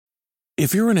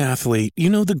If you're an athlete, you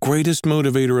know the greatest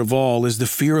motivator of all is the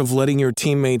fear of letting your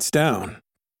teammates down.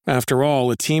 After all,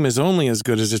 a team is only as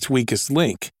good as its weakest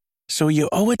link. So you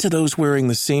owe it to those wearing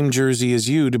the same jersey as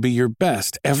you to be your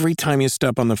best every time you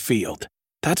step on the field.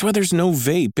 That's why there's no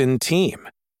vape in team.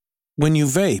 When you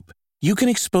vape, you can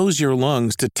expose your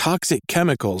lungs to toxic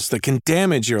chemicals that can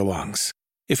damage your lungs.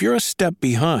 If you're a step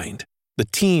behind, the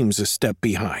team's a step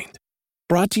behind.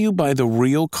 Brought to you by The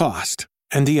Real Cost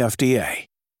and the FDA.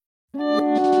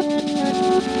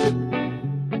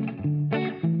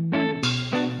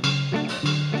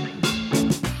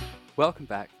 Welcome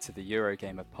back to the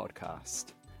Eurogamer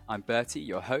podcast. I'm Bertie,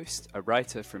 your host, a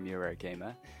writer from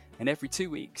Eurogamer, and every 2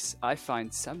 weeks I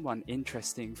find someone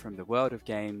interesting from the world of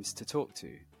games to talk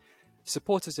to.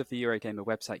 Supporters of the Eurogamer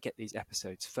website get these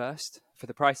episodes first. For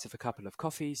the price of a couple of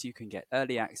coffees, you can get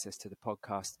early access to the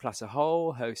podcast, plus a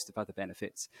whole host of other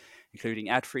benefits, including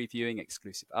ad-free viewing,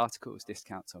 exclusive articles,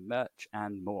 discounts on merch,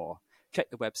 and more. Check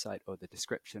the website or the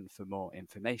description for more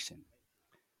information.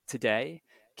 Today,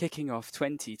 kicking off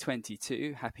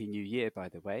 2022, Happy New Year, by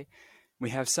the way, we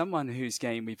have someone whose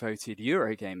game we voted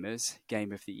Eurogamer's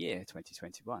Game of the Year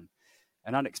 2021.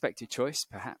 An unexpected choice,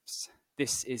 perhaps.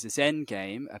 This is a Zen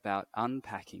game about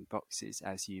unpacking boxes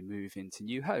as you move into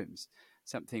new homes,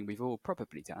 something we've all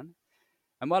probably done.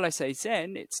 And while I say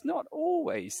Zen, it's not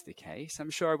always the case. I'm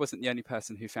sure I wasn't the only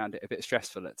person who found it a bit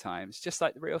stressful at times, just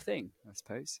like the real thing, I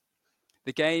suppose.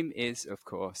 The game is, of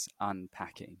course,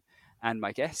 Unpacking. And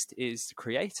my guest is the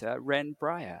creator, Wren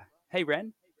Brier. Hey,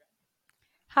 Wren.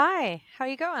 Hi, how are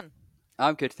you going?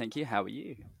 I'm good, thank you. How are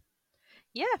you?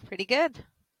 Yeah, pretty good.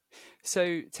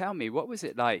 So tell me, what was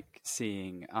it like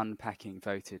seeing Unpacking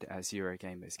voted as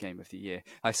Eurogamer's Game of the Year?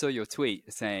 I saw your tweet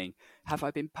saying, "Have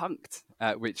I been punked?"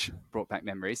 Which brought back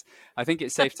memories. I think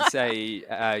it's safe to say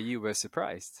you were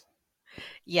surprised.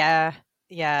 Yeah,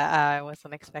 I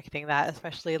wasn't expecting that,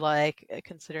 especially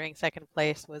considering second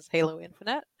place was Halo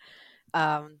Infinite.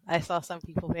 I saw some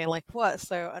people being like, "What?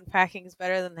 So Unpacking is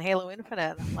better than Halo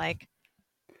Infinite?" And I'm like,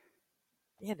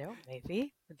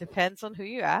 maybe. It depends on who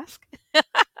you ask.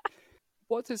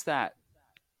 What does that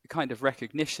kind of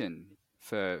recognition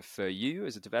for you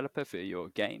as a developer, for your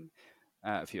game,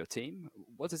 for your team,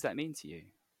 what does that mean to you?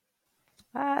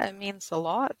 It means a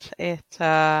lot. It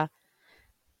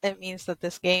means that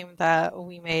this game that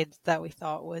we made that we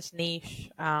thought was niche,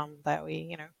 that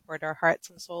we, poured our hearts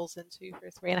and souls into for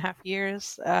 3.5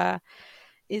 years,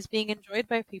 is being enjoyed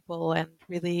by people and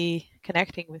really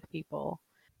connecting with people.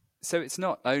 So it's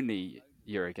not only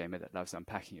Eurogamer that loves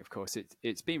Unpacking, of course.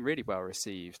 It's been really well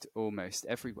received almost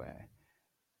everywhere.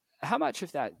 How much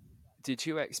of that did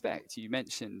you expect? You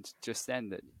mentioned just then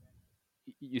that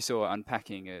you saw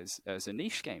Unpacking as a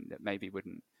niche game that maybe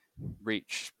wouldn't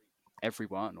reach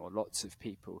everyone or lots of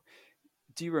people.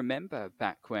 Do you remember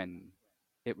back when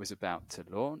it was about to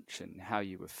launch and how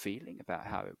you were feeling about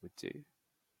how it would do?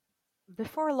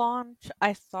 Before launch,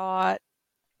 I thought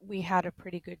we had a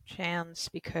pretty good chance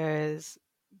because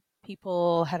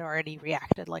people had already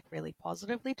reacted really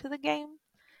positively to the game.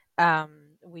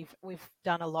 We've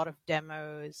done a lot of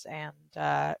demos and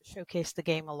showcased the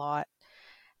game a lot,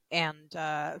 and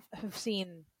have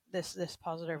seen this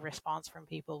positive response from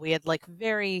people. We had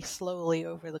very slowly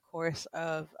over the course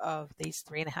of these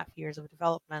 3.5 years of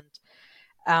development,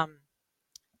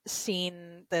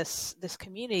 seen this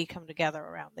community come together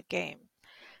around the game.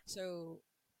 So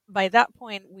by that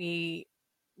point, we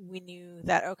knew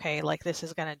that, okay, this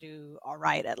is going to do all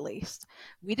right. At least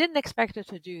we didn't expect it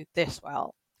to do this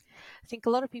well. I think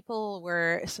a lot of people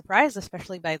were surprised,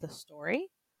 especially by the story.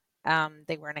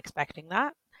 They weren't expecting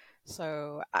that.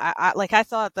 So I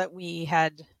thought that we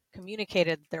had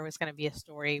communicated there was going to be a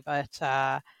story, but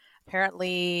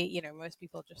apparently, most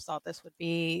people just thought this would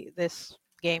be this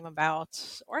game about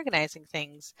organizing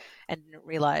things and didn't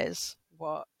realize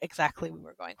what exactly we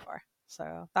were going for.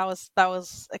 So that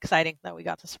was exciting that we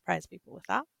got to surprise people with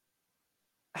that.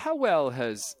 How well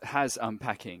has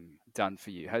Unpacking done for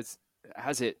you? Has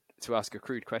it, to ask a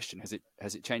crude question, has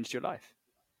it changed your life?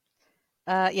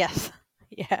 Yes.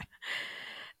 Yeah.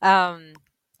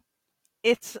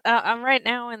 It's I'm right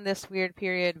now in this weird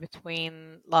period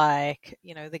between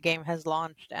the game has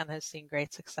launched and has seen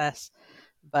great success,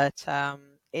 but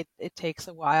it takes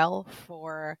a while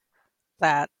for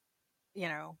that,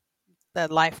 the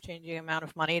life-changing amount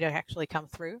of money to actually come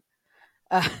through.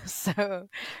 So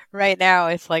right now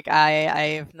it's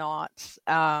I have not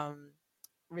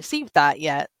received that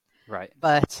yet. Right.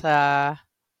 But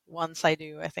once I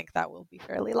do, I think that will be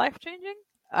fairly life-changing.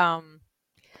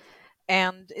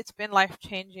 And it's been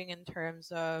life-changing in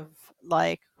terms of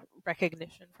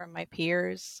recognition from my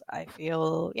peers. I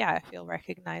feel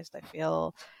recognized. I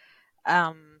feel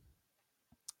I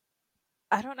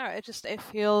don't know. It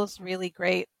feels really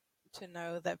great to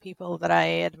know that people that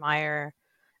I admire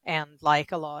and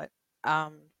like a lot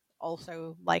um,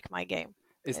 also like my game.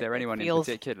 Is It, there it anyone in feels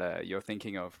particular you're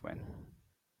thinking of when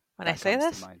when I that say comes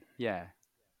to this. mind? Yeah.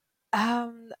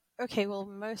 Um, okay, well,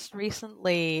 most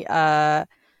recently,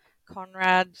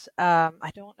 Conrad.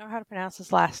 I don't know how to pronounce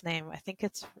his last name. I think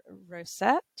it's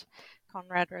Rosette.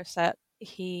 Conrad Rosette.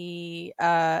 He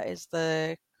is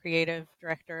the creative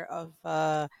director of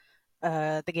the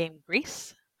game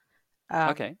Grease,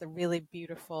 Okay. the really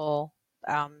beautiful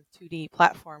 2D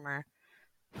platformer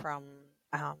from,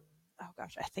 um, oh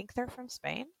gosh, I think they're from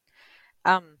Spain.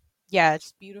 Um, yeah,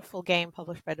 it's a beautiful game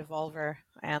published by Devolver,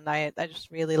 and I just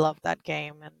really love that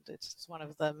game, and it's one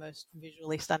of the most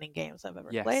visually stunning games I've ever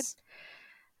played. Yes.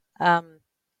 Um,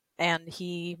 and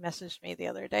he messaged me the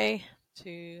other day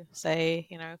to say,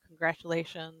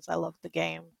 congratulations, I love the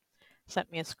game.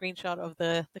 Sent me a screenshot of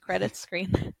the credits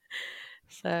screen.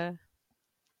 So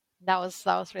that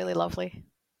was really lovely.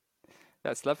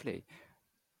 That's lovely.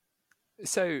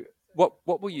 So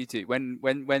what will you do when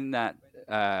that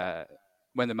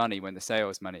when the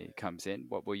sales money comes in?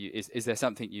 What will you is there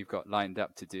something you've got lined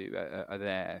up to do? Are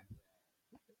there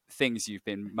things you've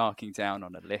been marking down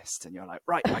on a list and you're like,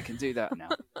 right, I can do that now?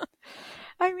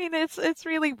 I mean, it's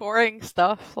really boring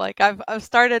stuff. Like I've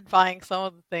started buying some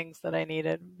of the things that I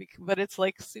needed, but it's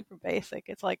like super basic.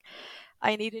 It's like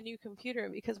I need a new computer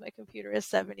because my computer is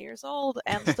 7 years old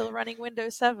and still running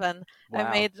Windows 7. I Wow.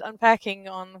 made Unpacking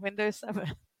on Windows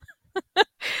 7.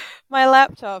 My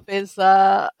laptop is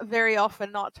very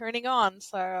often not turning on,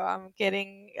 so I'm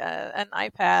getting an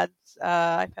iPad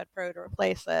Pro to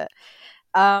replace it.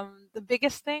 The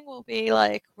biggest thing will be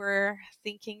like we're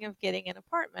thinking of getting an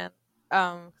apartment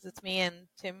because it's me and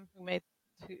Tim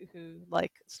who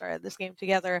like started this game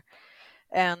together,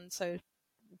 and so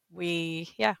we're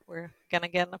gonna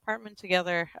get an apartment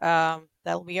together.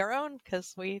 That'll be our own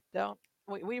because we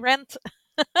rent.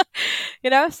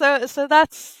 So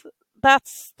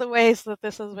that's the ways that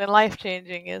this has been life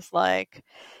changing. Is like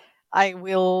I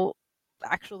will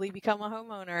actually become a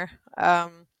homeowner.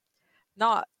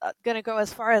 Not gonna go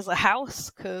as far as a house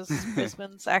because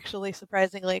Brisbane's actually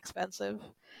surprisingly expensive,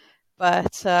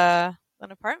 but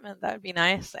an apartment that would be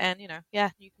nice. And yeah,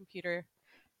 new computer,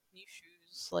 new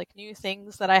shoes, like new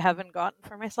things that I haven't gotten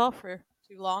for myself for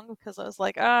too long because I was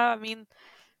like, I mean,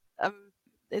 um,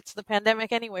 it's the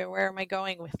pandemic anyway. Where am I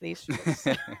going with these shoes?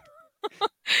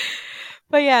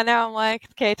 But yeah, now I'm like,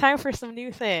 okay, time for some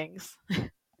new things.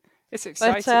 It's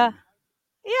But exciting.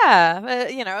 yeah,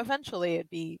 but, eventually it'd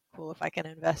be cool if I can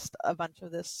invest a bunch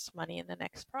of this money in the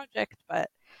next project. But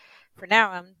for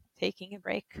now, I'm taking a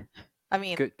break. I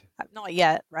mean, Good. not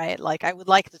yet, right? Like I would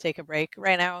like to take a break.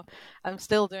 Right now, I'm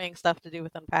still doing stuff to do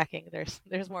with unpacking.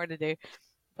 There's more to do,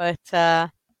 but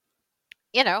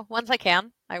once I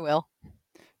can, I will.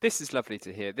 This is lovely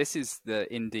to hear. This is the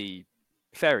indie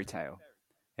fairy tale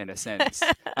in a sense.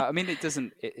 I mean, it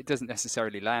doesn't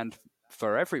necessarily land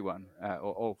for everyone,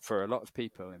 or for a lot of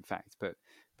people, in fact. But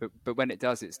when it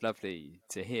does, it's lovely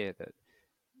to hear that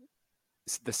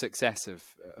the success of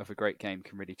a great game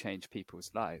can really change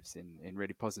people's lives in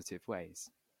really positive ways.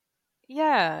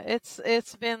 Yeah,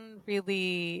 it's been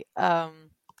really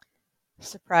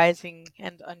surprising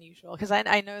and unusual because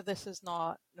I know this is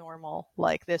not normal.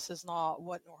 Like this is not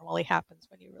what normally happens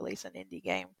when you release an indie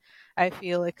game. I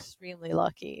feel extremely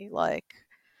lucky. Like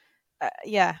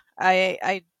yeah,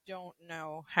 I don't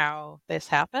know how this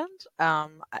happened.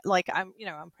 Like I'm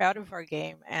proud of our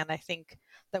game, and I think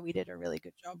that we did a really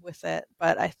good job with it.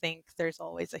 But I think there's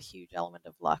always a huge element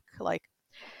of luck. Like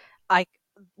I,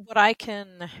 what I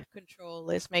can control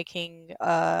is making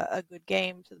a good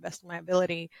game to the best of my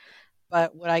ability.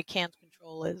 But what I can't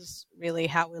control is really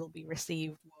how it'll be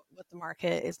received, what the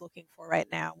market is looking for right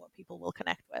now, what people will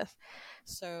connect with.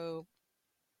 So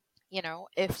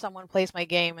if someone plays my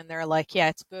game and they're like, yeah,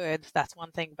 it's good, that's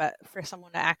one thing. But for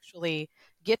someone to actually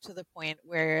get to the point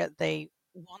where they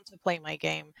want to play my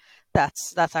game,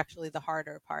 that's actually the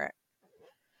harder part.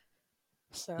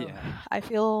 So Yeah. I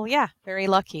feel, yeah, very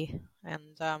lucky, and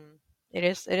it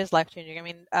is life changing. I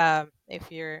mean,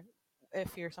 if you're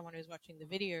someone who's watching the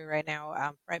video right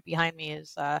now, right behind me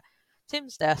is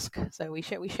Tim's desk. So we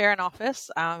share an office.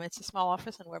 It's a small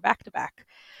office, and we're back to back.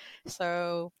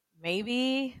 So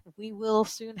maybe we will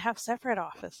soon have separate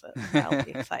offices. That'll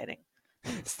be exciting.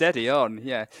 Steady on,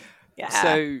 yeah. Yeah.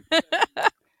 So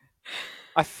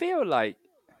I feel like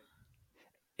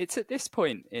It's at this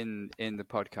point in the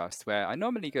podcast where I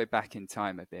normally go back in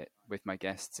time a bit with my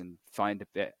guests and find a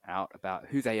bit out about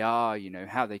who they are,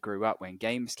 how they grew up when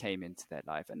games came into their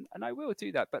life. And I will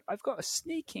do that, but I've got a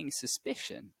sneaking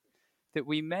suspicion that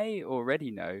we may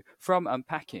already know from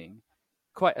Unpacking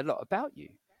quite a lot about you.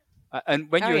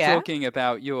 And when Oh you were yeah. talking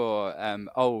about your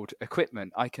old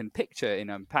equipment, I can picture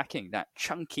in Unpacking that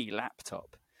chunky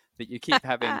laptop that you keep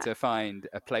having to find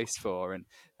a place for, and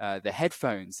the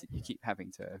headphones that you keep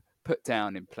having to put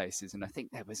down in places. And I think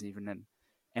there was even an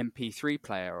MP3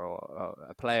 player or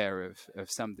a player of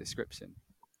some description.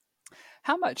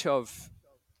 How much of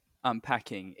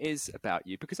Unpacking is about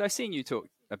you? Because I've seen you talk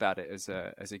about it as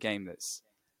a game that's,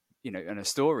 and a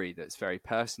story that's very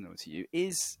personal to you.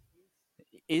 Is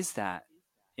that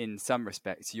in some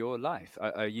respects your life?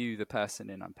 Are you the person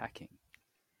in Unpacking?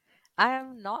 I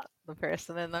am not the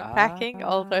person in Unpacking,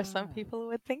 although some Ah. people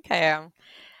would think I am.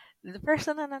 The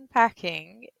person in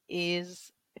Unpacking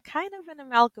is kind of an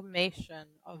amalgamation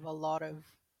of a lot of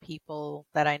people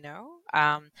that I know.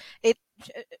 It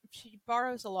she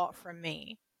borrows a lot from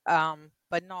me,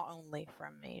 but not only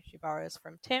from me. She borrows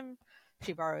from Tim.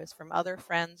 She borrows from other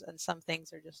friends, and some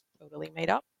things are just totally made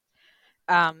up.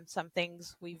 Some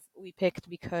things we picked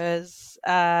because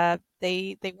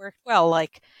they worked well,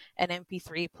 like an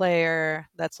MP3 player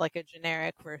that's like a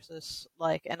generic versus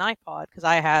like an iPod, because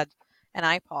I had an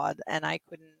iPod and I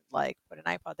couldn't like put an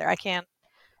iPod there. I can't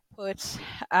put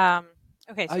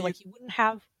okay, Oh, so like you wouldn't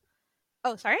have.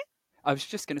 Oh, sorry. I was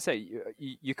just going to say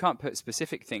you can't put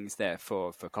specific things there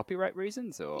for copyright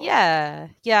reasons, or Yeah.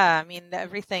 I mean,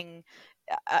 everything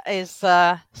is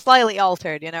slightly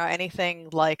altered. Anything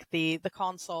like the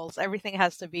consoles, everything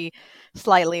has to be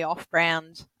slightly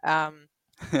off-brand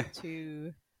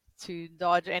to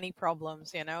dodge any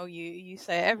problems. You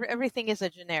say everything is a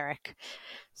generic,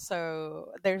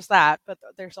 so there's that. But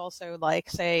there's also like,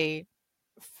 say,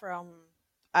 from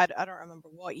I don't remember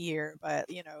what year, but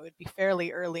it'd be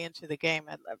fairly early into the game,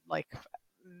 at like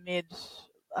mid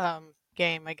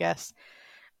game, I guess.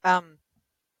 Um,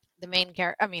 the main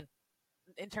character, I mean,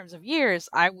 in terms of years,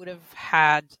 I would have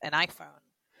had an iPhone,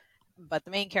 but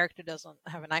the main character doesn't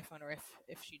have an iPhone, or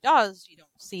if she does, you don't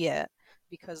see it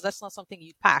because that's not something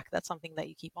you pack. That's something that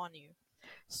you keep on you.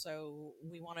 So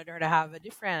we wanted her to have a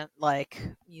different like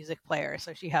music player.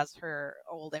 So she has her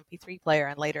old MP3 player,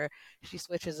 and later she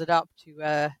switches it up to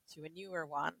a newer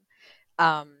one.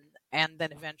 Um, and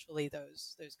then eventually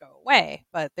those go away.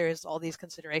 But there's all these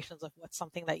considerations of what's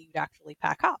something that you'd actually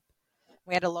pack up.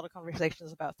 We had a lot of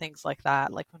conversations about things like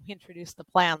that. Like when we introduced the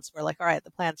plants, we're like, all right,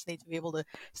 the plants need to be able to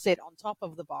sit on top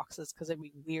of the boxes because it'd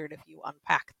be weird if you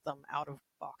unpacked them out of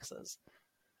boxes.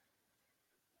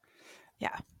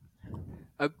 Yeah.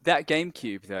 that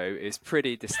GameCube though is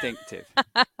pretty distinctive.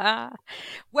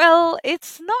 Well,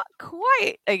 it's not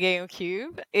quite a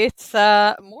GameCube. It's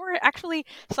actually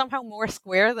somehow more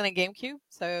square than a GameCube.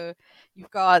 So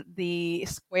you've got the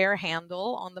square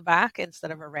handle on the back instead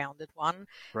of a rounded one.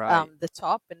 Right. The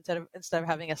top, instead of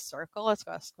having a circle, it's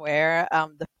got a square.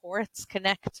 The ports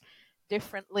connect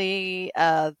differently.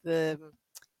 The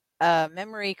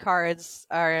memory cards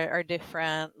are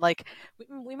different. Like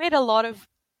we made a lot of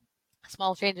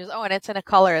small changes. Oh, and it's in a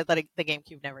color that the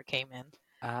GameCube never came in.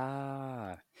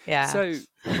 Ah. Yeah. So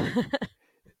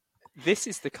this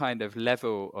is the kind of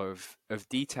level of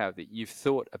detail that you've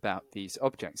thought about these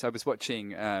objects. I was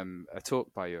watching a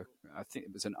talk by I think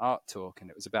it was an art talk, and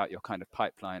it was about your kind of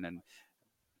pipeline and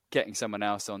getting someone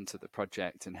else onto the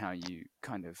project and how you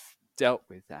kind of dealt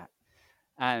with that.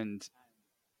 And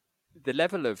the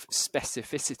level of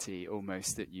specificity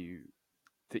almost that you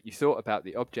thought about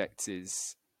the objects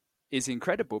is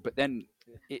incredible. But then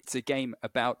it's a game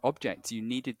about objects. You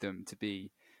needed them to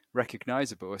be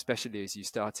recognizable, especially as you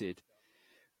started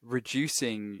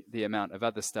reducing the amount of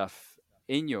other stuff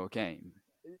in your game.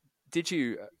 Did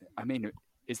you, I mean,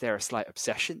 is there a slight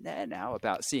obsession there now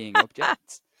about seeing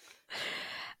objects?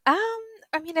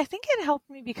 I mean, I think it helped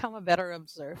me become a better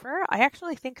observer. I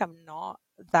actually think I'm not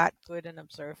that good an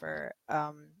observer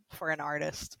for an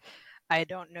artist. I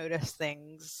don't notice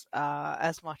things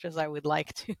as much as I would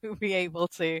like to be able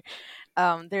to.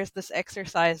 There's this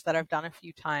exercise that I've done a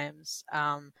few times,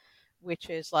 which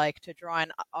is like to draw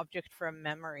an object from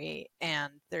memory.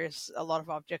 And there's a lot of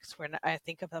objects when I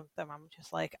think of them, I'm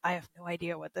just like, I have no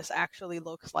idea what this actually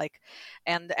looks like.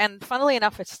 And funnily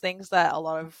enough, it's things that a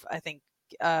lot of, I think,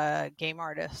 game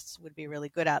artists would be really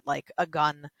good at, like a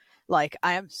gun. Like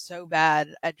I am so bad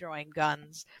at drawing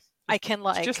guns. I can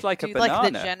like it's just like do a banana,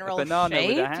 like the general with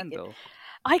shape. a handle.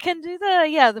 I can do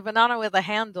the banana with a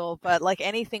handle, but like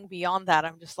anything beyond that,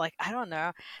 I'm just like, I don't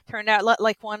know. Turned out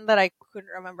like one that I couldn't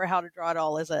remember how to draw at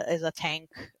all is a tank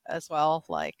as well.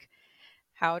 Like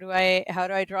how do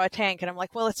I draw a tank? And I'm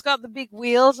like, well, it's got the big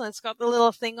wheels and it's got the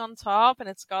little thing on top and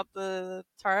it's got the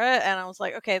turret. And I was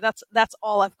like, okay, that's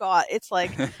all I've got. It's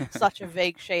like such a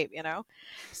vague shape, you know.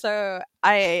 So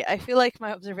I feel like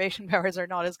my observation powers are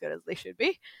not as good as they should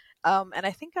be. And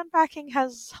I think unpacking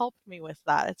has helped me with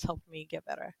that. It's helped me get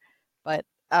better. But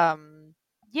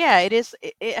yeah,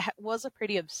 it was a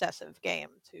pretty obsessive game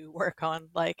to work on.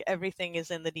 Like everything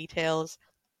is in the details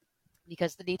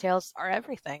because the details are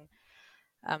everything.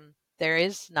 There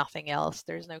is nothing else.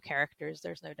 There's no characters.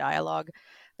 There's no dialogue.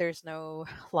 There's no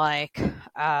like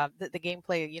the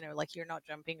gameplay. You know, like you're not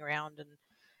jumping around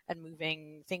and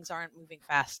moving. Things aren't moving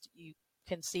fast. You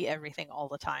can see everything all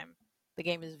the time. The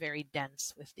game is very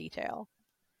dense with detail,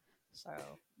 so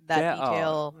that There are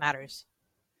detail matters.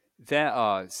 there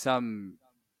are some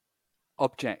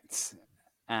objects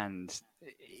and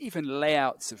even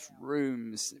layouts of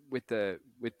rooms with the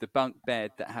bunk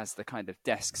bed that has the kind of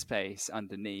desk space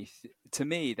underneath. To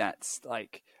me, that's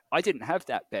like, I didn't have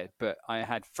that bed, but I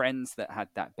had friends that had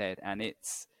that bed, and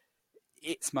it's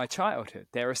my childhood.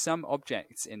 There are some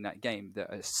objects in that game that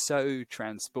are so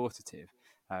transportative,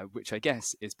 which I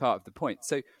guess is part of the point.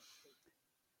 So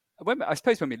I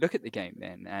suppose when we look at the game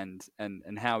then,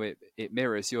 and how it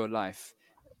mirrors your life,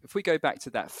 if we go back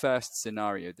to that first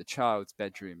scenario, the child's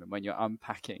bedroom, and when you're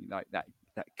unpacking like that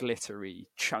glittery,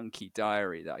 chunky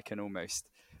diary that I can almost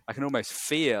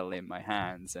feel in my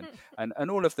hands, and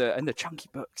all of the chunky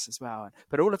books as well,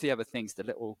 but all of the other things, the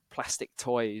little plastic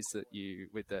toys that you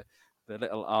with the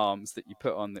little arms that you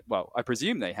put on the, well, I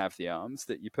presume they have the arms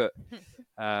that you put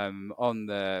on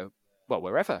the, well,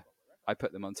 wherever. I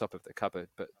put them on top of the cupboard,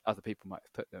 but other people might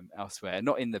have put them elsewhere.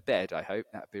 Not in the bed, I hope.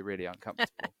 That'd be really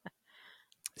uncomfortable.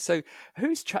 So,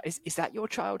 is that your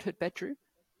childhood bedroom?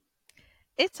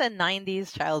 It's a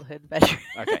 90s childhood bedroom.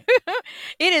 Okay.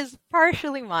 It is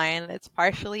partially mine. It's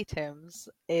partially Tim's.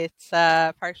 It's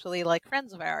partially like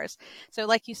friends of ours. So,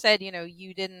 like you said, you know,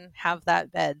 you didn't have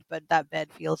that bed, but that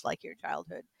bed feels like your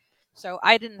childhood. So,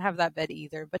 I didn't have that bed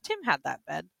either, but Tim had that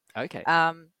bed. Okay.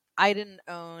 I didn't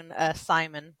own a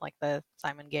Simon, like the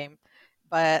Simon game,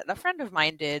 but a friend of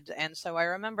mine did. And so I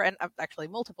remember, and actually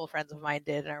multiple friends of mine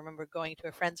did, and I remember going to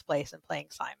a friend's place and playing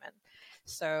Simon.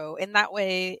 So in that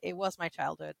way, it was my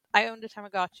childhood. I owned a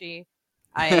Tamagotchi.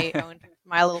 I owned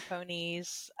My Little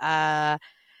Ponies. I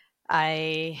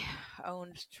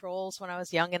owned trolls when I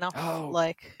was young enough. Oh,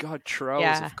 like, God, trolls,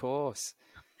 yeah. of course.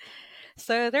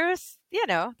 So there's, you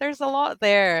know, there's a lot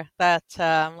there that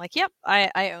like, yep,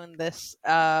 I own this.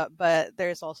 But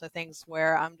there's also things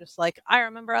where I'm just like, I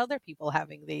remember other people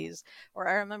having these, or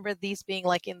I remember these being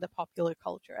like in the popular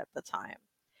culture at the time.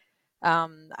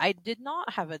 I did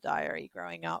not have a diary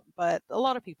growing up, but a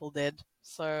lot of people did.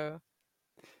 So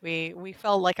we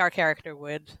felt like our character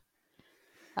would.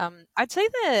 I'd say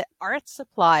the art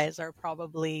supplies are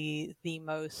probably the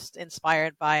most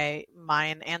inspired by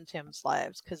mine and Tim's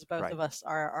lives because both Right. of us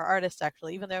are artists,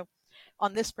 actually. Even though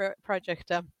on this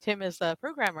project, Tim is a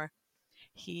programmer,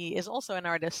 he is also an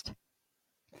artist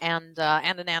and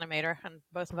an animator, and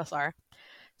both of us are.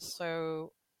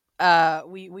 So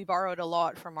we borrowed a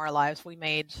lot from our lives. We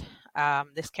made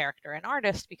this character an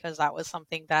artist because that was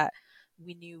something that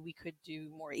we knew we could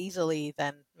do more easily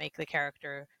than make the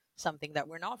character something that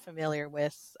we're not familiar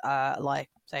with, like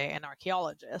say an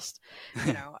archaeologist,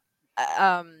 you know.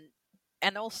 um,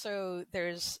 and also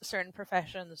there's certain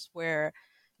professions where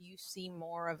you see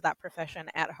more of that profession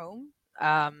at home,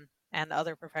 and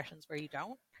other professions where you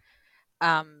don't.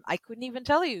 I couldn't even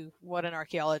tell you what an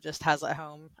archaeologist has at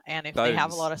home, and if they have a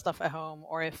Bones. lot of stuff at home,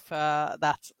 or if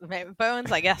that's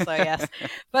bones. I guess so, yes.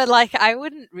 But like, I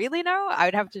wouldn't really know. I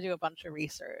would have to do a bunch of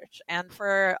research. And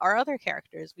for our other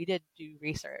characters, we did do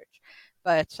research,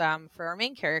 but for our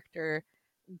main character,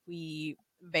 we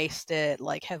based it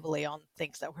like heavily on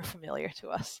things that were familiar to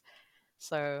us.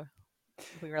 So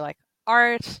we were like,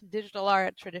 art, digital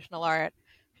art, traditional art.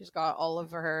 She's got all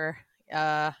of her,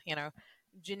 you know,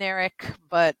 generic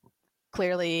but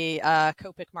clearly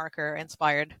Copic marker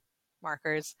inspired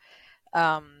markers.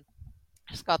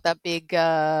 She's got that big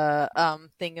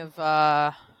thing of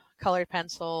colored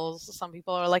pencils. Some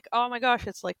people are like, "Oh my gosh,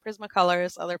 it's like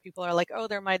Prismacolors." Other people are like, "Oh,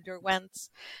 they're my Derwents,"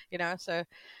 you know. So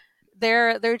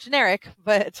they're generic,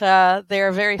 but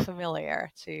they're very familiar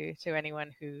to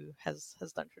anyone who has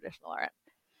done traditional art.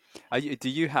 Do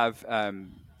you have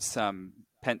some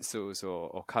pencils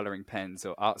or coloring pens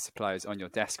or art supplies on your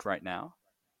desk right now?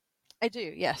 I do,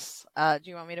 yes. Do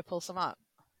you want me to pull some up?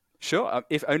 Sure,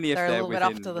 if only if They're a they're little bit off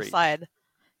within to the reach. side.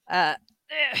 Uh,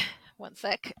 one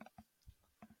sec.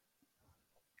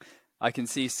 I can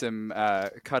see some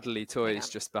cuddly Hang toys on.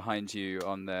 just behind you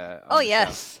on the Oh,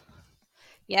 shelf. yes.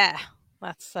 Yeah,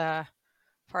 that's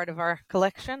part of our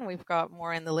collection. We've got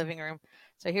more in the living room.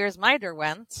 So here's my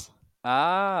Derwents.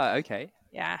 Ah, okay.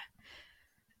 Yeah.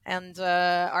 And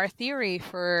our theory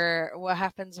for what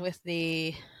happens with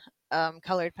the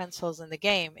colored pencils in the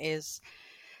game is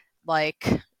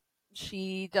like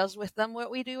she does with them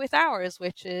what we do with ours,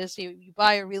 which is you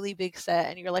buy a really big set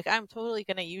and you're like, I'm totally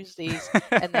going to use these,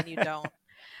 and then you don't.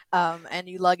 And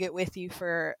you lug it with you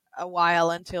for a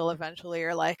while until eventually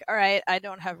you're like, all right, I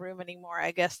don't have room anymore.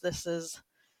 I guess this is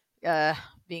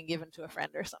being given to a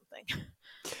friend or something.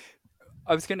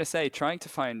 I was going to say, trying to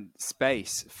find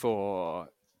space for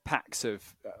packs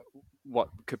of what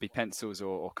could be pencils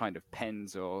or kind of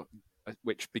pens or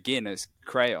which begin as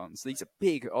crayons. These are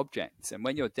big objects, and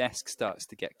when your desk starts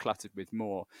to get cluttered with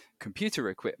more computer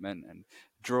equipment and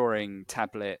drawing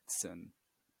tablets and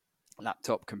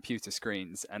laptop computer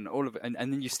screens and all of it, and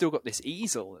then you've still got this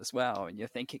easel as well, and you're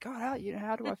thinking, God,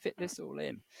 how do I fit this all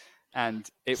in? And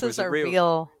it This was is a a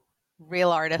real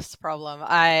real artist problem.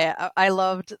 I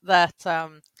loved that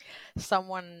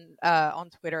someone on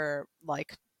Twitter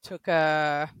like took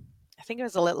I think it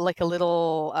was like a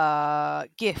little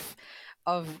GIF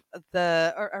of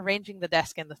arranging the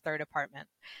desk in the third apartment.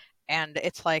 And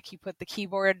it's like you put the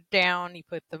keyboard down, you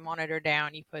put the monitor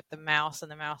down, you put the mouse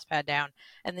and the mouse pad down,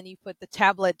 and then you put the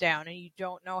tablet down, and you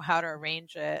don't know how to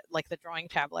arrange it, like the drawing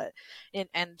tablet.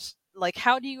 And like,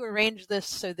 how do you arrange this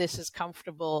so this is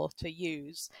comfortable to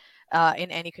use in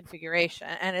any configuration?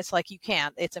 And it's like, you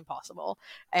can't, it's impossible.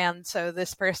 And so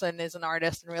this person is an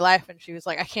artist in real life, and she was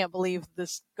like, I can't believe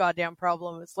this goddamn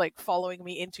problem is like following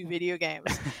me into video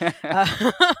games.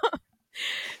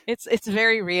 It's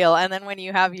very real. And then when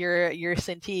you have your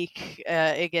Cintiq,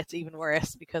 it gets even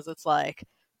worse because it's like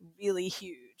really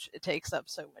huge. It takes up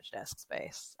so much desk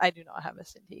space. I do not have a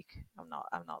Cintiq. I'm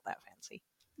not that fancy.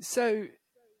 So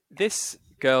this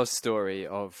girl's story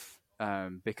of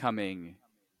becoming,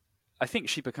 I think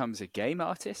she becomes a game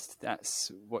artist.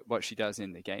 That's what she does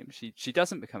in the game. She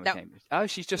doesn't become a No, game. Oh,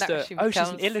 she's just no, she she's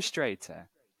an becomes. illustrator.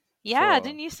 Yeah,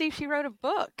 didn't you see she wrote a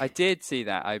book? I did see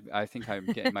that. I think I'm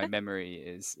getting my memory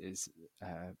is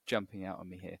jumping out on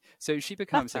me here. So she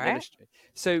becomes That's an all right. illustrator.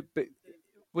 So, but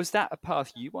was that a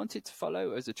path you wanted to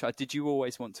follow as a child? Did you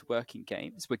always want to work in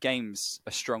games? Were games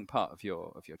a strong part of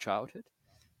your childhood?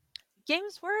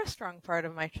 Games were a strong part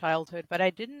of my childhood, but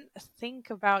I didn't think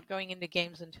about going into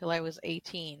games until I was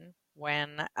 18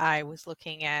 when I was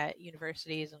looking at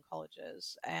universities and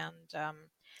colleges. And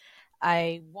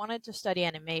I wanted to study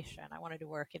animation. I wanted to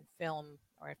work in film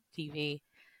or TV,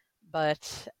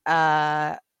 but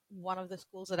one of the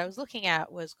schools that I was looking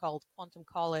at was called Quantum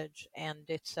College, and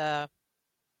it's a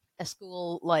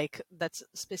school like that's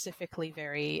specifically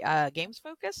very games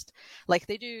focused. Like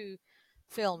they do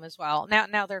film as well.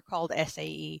 Now they're called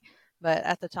SAE, but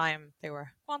at the time they were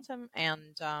Quantum,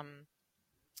 and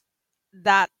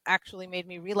that actually made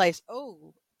me realize,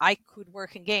 oh, I could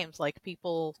work in games. Like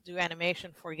people do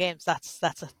animation for games. That's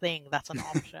a thing. That's an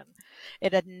option.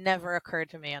 It had never occurred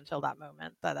to me until that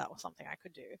moment that that was something I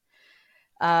could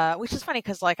do. Which is funny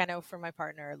because, like, I know for my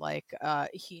partner, like,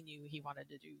 he knew he wanted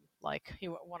to do, like,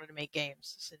 wanted to make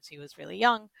games since he was really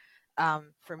young.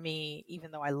 For me,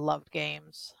 even though I loved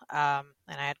games, and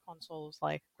I had consoles,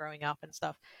 like, growing up and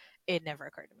stuff, it never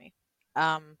occurred to me.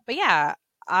 But yeah,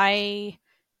 I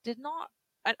did not,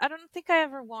 I don't think I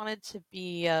ever wanted to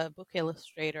be a book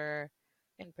illustrator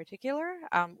in particular.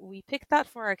 We picked that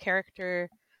for our character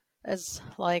as,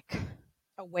 like,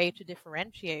 a way to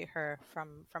differentiate her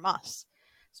from us.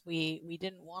 So we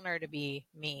didn't want her to be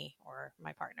me or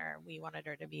my partner. We wanted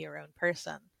her to be her own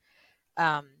person.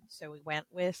 So we went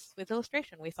with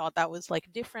illustration. We thought that was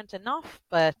like different enough,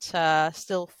 but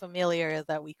still familiar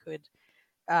that we could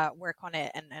work on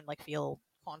it and like feel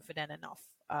confident enough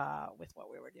with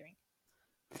what we were doing.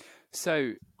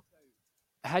 So,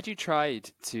 had you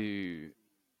tried to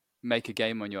make a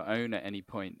game on your own at any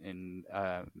point in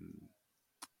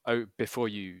before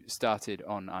you started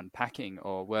on Unpacking,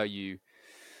 or were you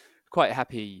quite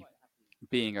happy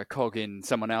being a cog in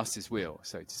someone else's wheel,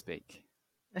 so to speak?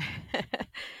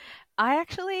 I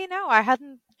actually no, I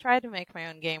hadn't tried to make my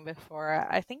own game before.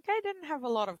 I think I didn't have a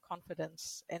lot of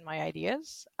confidence in my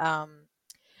ideas,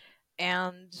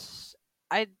 and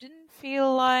I didn't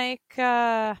feel like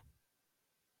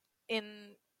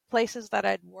in places that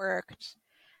I'd worked,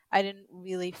 I didn't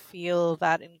really feel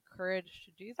that encouraged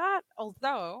to do that.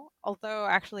 Although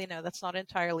actually no, that's not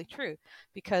entirely true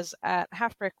because at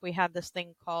Halfbrick we had this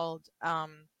thing called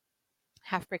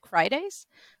Half Brick Fridays,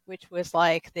 which was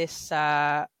like this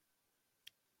um,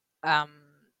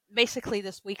 basically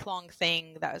this week-long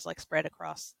thing that was like spread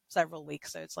across several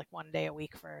weeks. So it's like one day a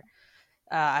week for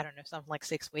I don't know, something like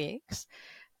 6 weeks.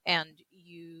 And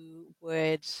you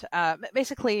would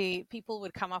basically people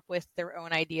would come up with their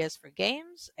own ideas for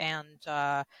games and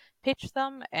pitch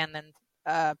them, and then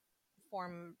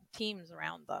form teams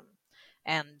around them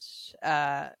and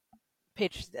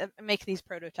make these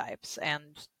prototypes.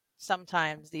 And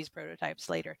sometimes these prototypes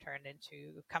later turned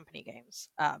into company games,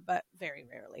 but very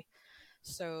rarely.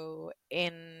 So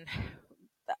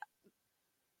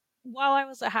while I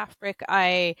was at Half Brick,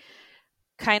 I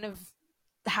kind of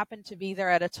happened to be there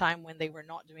at a time when they were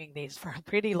not doing these for a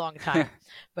pretty long time.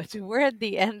 But toward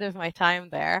the end of my time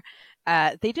there,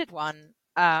 they did one.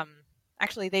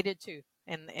 Actually, they did two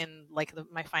in like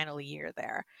my final year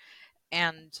there.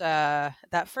 And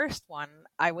that first one,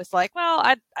 I was like, well,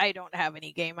 I don't have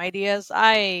any game ideas.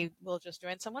 I will just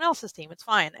join someone else's team. It's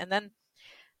fine. And then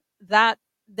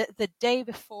the day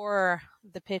before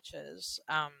the pitches,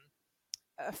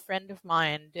 a friend of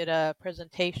mine did a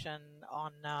presentation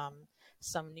on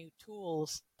some new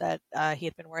tools that he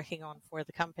had been working on for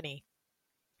the company.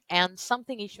 And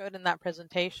something he showed in that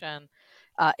presentation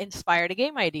inspired a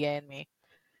game idea in me.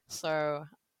 So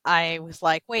I was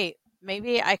like, wait,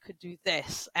 maybe I could do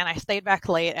this. And I stayed back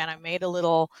late and I made a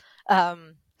little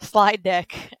slide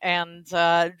deck and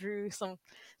drew some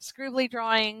scribbly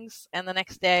drawings. And the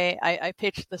next day I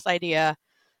pitched this idea,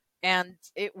 and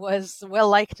it was well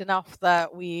liked enough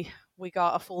that we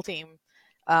got a full team.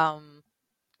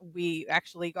 We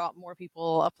actually got more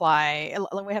people apply.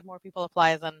 We had more people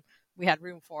apply than we had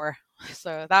room for.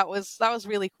 So that was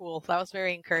really cool. That was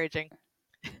very encouraging.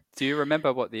 Do you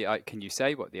remember can you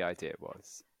say what the idea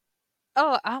was?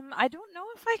 Oh, I don't know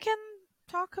if I can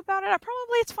talk about it.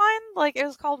 Probably it's fine. Like, it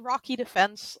was called Rocky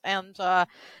Defense, and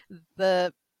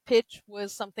the pitch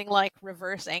was something like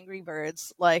reverse Angry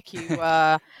Birds. Like, you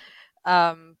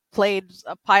played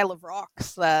a pile of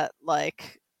rocks that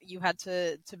like you had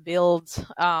to build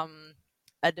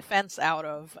a defense out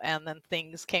of, and then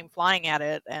things came flying at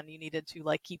it, and you needed to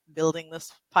like keep building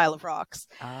this pile of rocks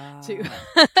to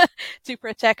to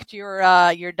protect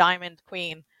your diamond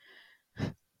queen.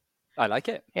 I like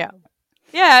it. Yeah,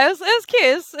 it was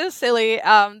cute. It was silly.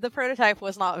 The prototype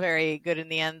was not very good in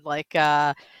the end. Like,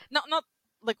 not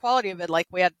the quality of it. Like,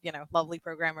 we had lovely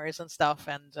programmers and stuff,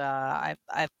 and I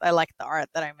liked the art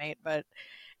that I made, but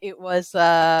it was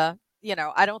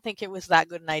I don't think it was that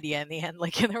good an idea in the end.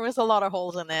 Like, there was a lot of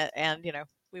holes in it, and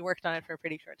we worked on it for a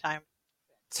pretty short time.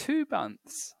 2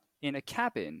 months in a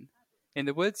cabin in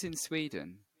the woods in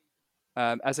Sweden,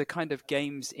 as a kind of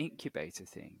games incubator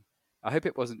thing. I hope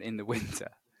it wasn't in the winter.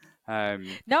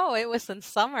 No, it was in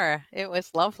summer. It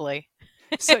was lovely.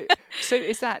 so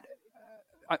is that?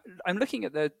 I'm looking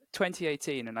at the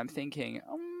 2018, and I'm thinking,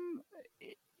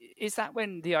 is that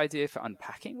when the idea for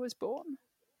Unpacking was born?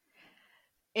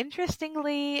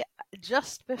 Interestingly,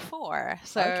 just before.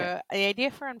 So The idea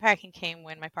for Unpacking came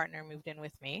when my partner moved in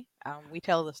with me. We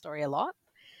tell the story a lot.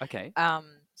 Okay.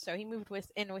 So he moved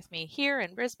in with me here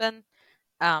in Brisbane.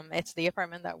 It's the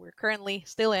apartment that we're currently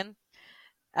still in.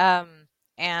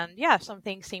 And yeah, some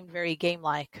things seemed very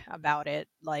game-like about it,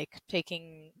 like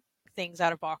taking things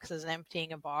out of boxes and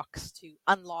emptying a box to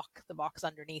unlock the box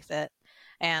underneath it,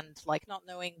 and like not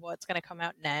knowing what's going to come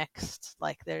out next.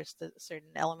 Like, there's the certain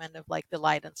element of like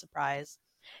delight and surprise,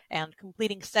 and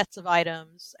completing sets of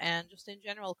items, and just in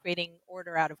general creating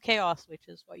order out of chaos, which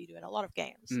is what you do in a lot of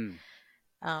games.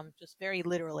 Just very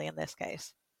literally in this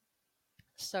case.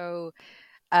 So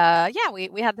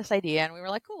we had this idea, and we were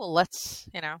like, cool, let's,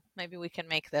 maybe we can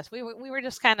make this. We were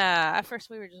just kind of, at first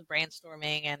we were just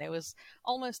brainstorming, and it was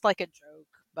almost like a joke,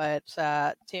 but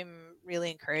Tim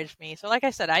really encouraged me. So like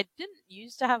I said, I didn't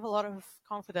used to have a lot of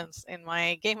confidence in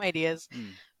my game ideas,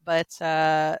 but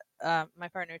my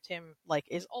partner Tim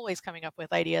is always coming up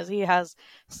with ideas. He has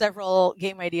several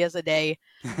game ideas a day.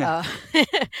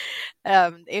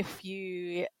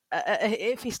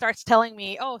 If he starts telling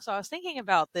me, so I was thinking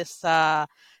about this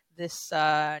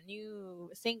new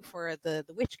thing for the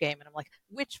witch game, and I'm like,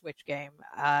 which game?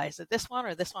 Is it this one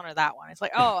or this one or that one? It's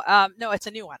like, no, it's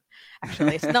a new one.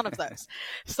 Actually, it's none of those.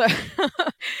 So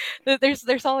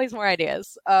there's always more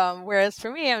ideas. Whereas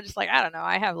for me, I'm just like, I don't know.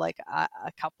 I have like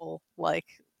a couple like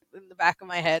in the back of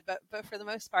my head, but for the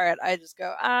most part, I just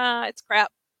go, it's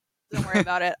crap. Don't worry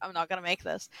about it. I'm not gonna make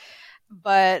this.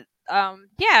 But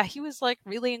he was like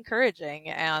really encouraging,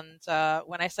 and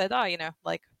when I said,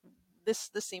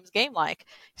 this seems game-like,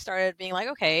 he started being like,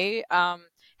 okay,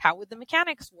 how would the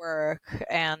mechanics work?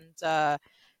 And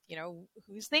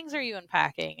whose things are you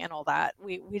unpacking and all that.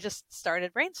 We just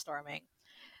started brainstorming.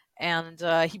 And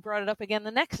he brought it up again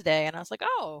the next day, and I was like,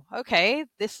 oh, okay,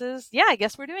 I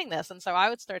guess we're doing this. And so I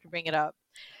would start to bring it up.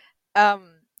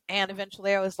 And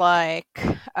eventually I was like,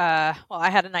 I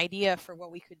had an idea for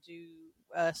what we could do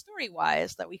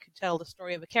story-wise, that we could tell the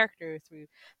story of a character through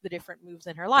the different moves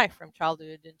in her life from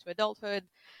childhood into adulthood.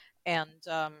 And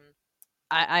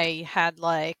I had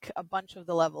like a bunch of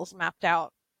the levels mapped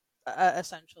out,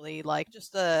 essentially, like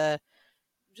just the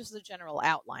general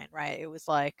outline, right? It was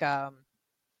like,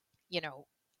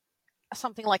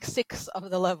 something like 6 of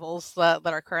the levels that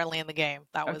are currently in the game.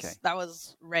 That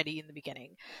was ready in the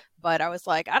beginning, but I was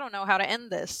like, I don't know how to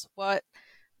end this. What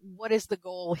is the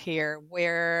goal here?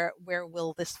 Where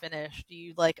will this finish? Do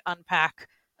you like unpack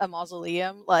a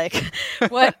mausoleum? Like,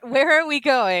 where are we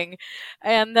going?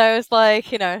 And I was like,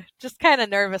 just kind of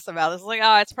nervous about this. Like,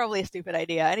 oh, it's probably a stupid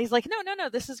idea. And he's like, no,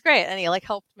 this is great. And he like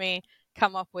helped me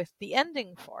come up with the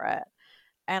ending for it.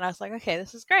 And I was like, okay,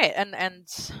 this is great. And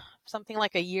something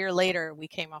like a year later, we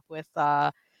came up with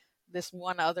this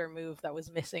one other move that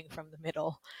was missing from the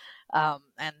middle.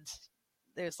 And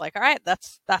it was like, all right,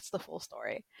 that's the full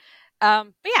story. But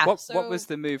yeah. What was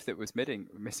the move that was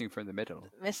missing from the middle?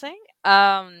 Missing?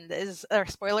 Are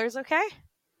spoilers okay?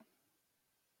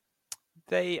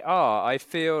 They are. I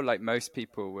feel like most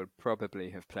people would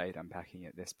probably have played Unpacking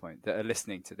at this point, that are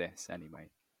listening to this anyway.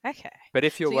 Okay. But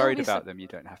if you're worried about them, you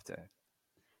don't have to.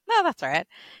 No, that's all right.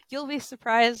 You'll be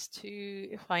surprised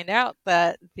to find out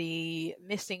that the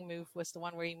missing move was the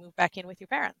one where you move back in with your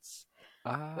parents,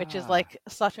 which is like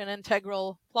such an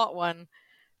integral plot one.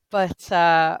 But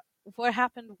what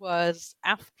happened was,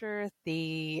 after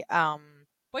the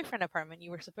boyfriend apartment,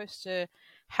 you were supposed to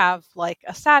have like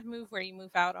a sad move where you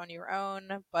move out on your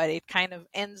own, but it kind of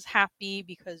ends happy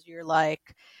because you're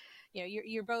like,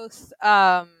 you're both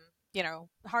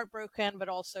heartbroken, but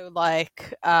also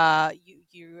like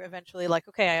you eventually like,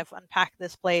 okay, I have unpacked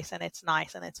this place and it's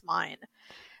nice and it's mine.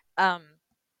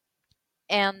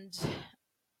 And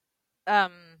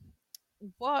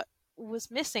what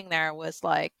was missing there was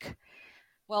like,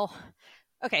 well,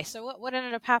 okay, so what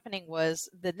ended up happening was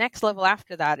the next level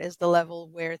after that is the level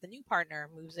where the new partner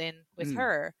moves in with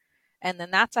her. And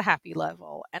then that's a happy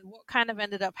level. And what kind of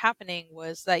ended up happening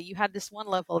was that you had this one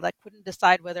level that couldn't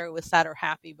decide whether it was sad or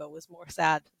happy, but was more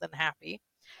sad than happy.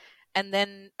 And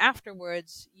then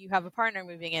afterwards, you have a partner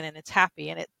moving in and it's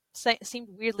happy. And it seemed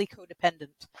weirdly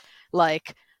codependent.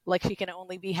 Like she can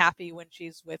only be happy when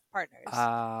she's with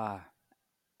partners.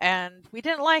 And we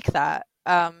didn't like that.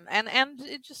 And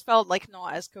it just felt like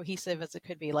not as cohesive as it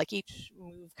could be. Like each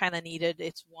move kind of needed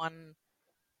its one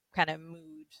kind of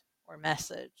mood or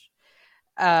message.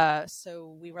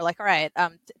 So we were like, all right.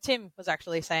 Tim was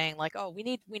actually saying like, oh, we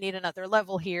need another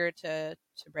level here to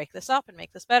break this up and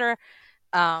make this better.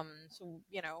 So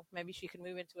maybe she could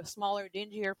move into a smaller,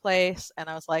 dingier place. And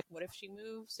I was like, what if she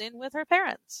moves in with her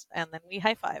parents? And then we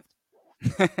high-fived.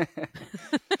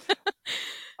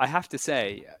 I have to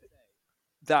say,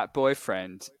 that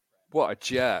boyfriend, what a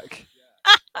jerk.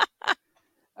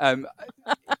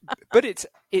 But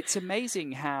it's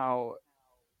amazing how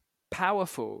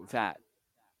powerful that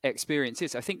experience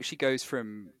is. I think she goes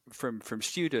from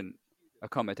student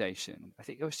accommodation. I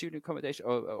think it was student accommodation,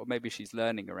 or maybe she's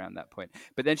learning around that point.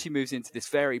 But then she moves into this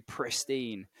very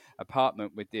pristine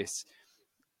apartment with this.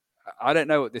 I don't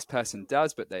know what this person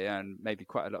does, but they earn maybe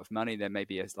quite a lot of money. They're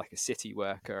maybe as like a city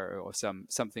worker or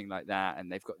something like that,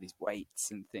 and they've got these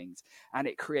weights and things, and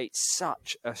it creates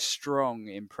such a strong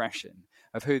impression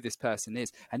of who this person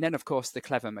is. And then, of course, the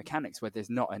clever mechanics where there's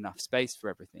not enough space for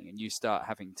everything, and you start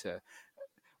having to,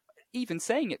 even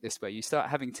saying it this way, you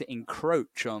start having to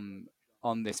encroach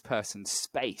on this person's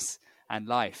space and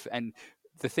life, and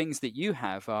the things that you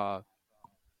have are,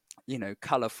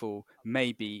 colorful,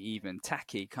 maybe even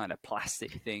tacky kind of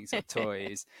plastic things or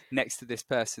toys next to this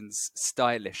person's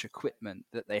stylish equipment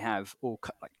that they have all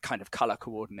kind of color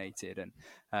coordinated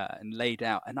and laid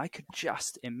out. And I could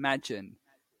just imagine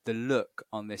the look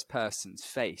on this person's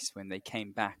face when they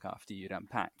came back after you'd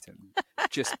unpacked and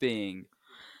just being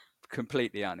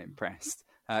completely unimpressed.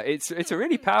 It's a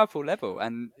really powerful level,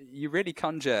 and you really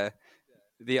conjure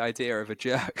the idea of a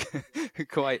jerk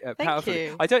quite powerfully.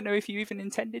 You. I don't know if you even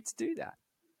intended to do that.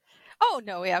 Oh,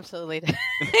 no, we absolutely did.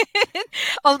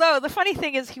 Although the funny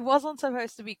thing is, he wasn't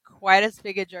supposed to be quite as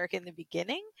big a jerk in the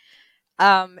beginning.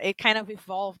 It kind of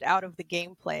evolved out of the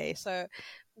gameplay. So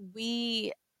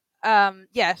we, so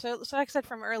like I said,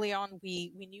 from early on,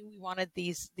 we knew we wanted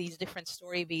these different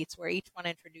story beats where each one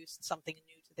introduced something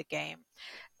new to the game.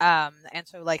 And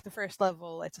so like the first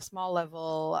level, it's a small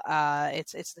level.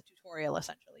 It's the tutorial,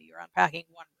 essentially. You're unpacking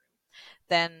one room.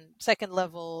 Then second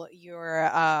level, you're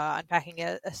unpacking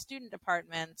a student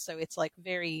apartment, so it's like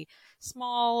very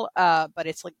small, but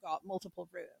it's like got multiple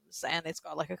rooms, and it's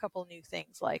got like a couple new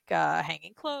things like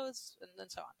hanging clothes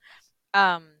and so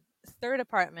on. Third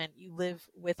apartment, you live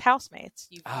with housemates.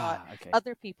 You've got Okay.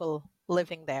 other people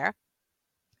living there,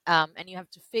 and you have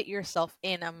to fit yourself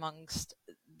in amongst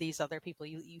these other people.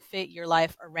 You fit your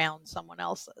life around someone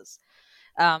else's,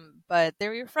 but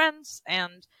they're your friends,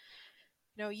 and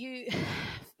you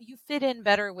you fit in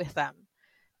better with them.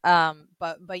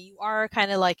 But you are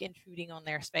kind of like intruding on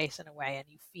their space in a way, and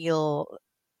you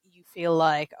feel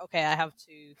like, okay, I have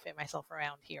to fit myself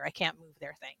around here. I can't move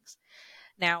their things.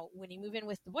 Now, when you move in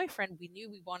with the boyfriend, we knew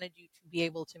we wanted you to be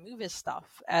able to move his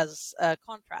stuff as a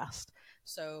contrast.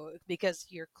 So, because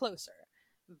you're closer,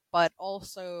 but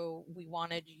also we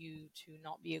wanted you to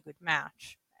not be a good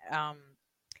match. Um,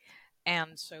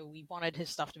 and so we wanted his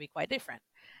stuff to be quite different.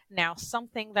 Now,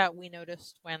 something that we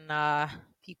noticed when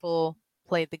people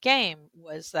played the game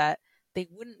was that they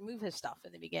wouldn't move his stuff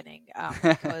in the beginning,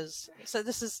 because so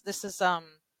this is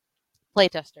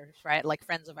playtesters, right? Like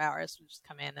friends of ours who just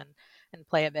come in and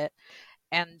play a bit.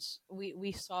 And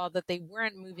we saw that they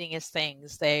weren't moving his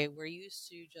things. They were used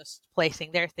to just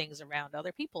placing their things around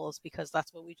other people's because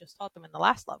that's what we just taught them in the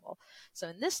last level. So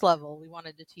in this level, we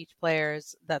wanted to teach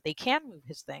players that they can move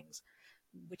his things,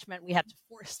 which meant we had to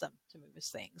force them to move his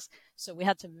things. So we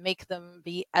had to make them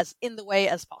be as in the way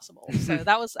as possible. So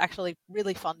that was actually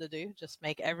really fun to do. Just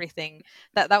make everything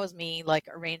that was me like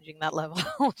arranging that level,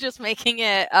 just making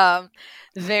it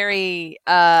very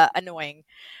annoying.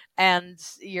 And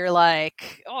you're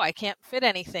like, oh, I can't fit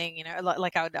anything,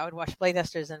 like I would watch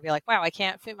playtesters and be like, wow, I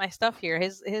can't fit my stuff here.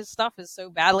 His stuff is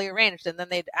so badly arranged, and then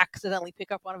they'd accidentally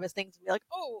pick up one of his things and be like,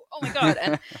 oh my god,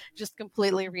 and just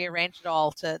completely rearrange it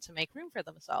all to make room for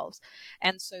themselves.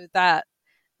 And so that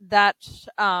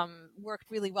worked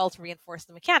really well to reinforce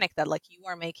the mechanic that like you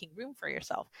are making room for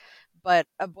yourself. But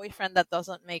a boyfriend that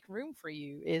doesn't make room for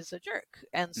you is a jerk.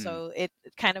 And so it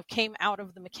kind of came out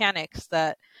of the mechanics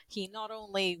that he not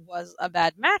only was a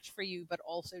bad match for you, but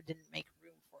also didn't make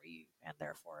room for you, and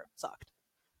therefore sucked.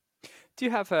 Do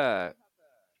you have a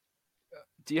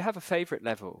favorite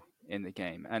level in the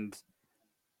game? And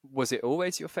was it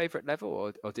always your favorite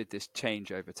level, or did this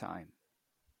change over time?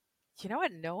 You know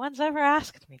what? No one's ever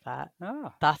asked me that.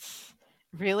 Ah. That's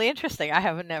really interesting. I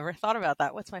have never thought about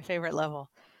that. What's my favorite level?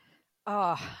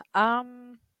 Oh, I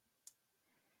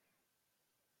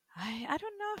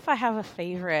don't know if I have a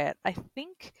favorite. I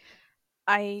think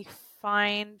I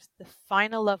find the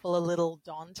final level a little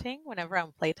daunting whenever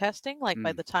I'm playtesting. Like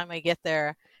by the time I get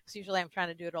there, because usually I'm trying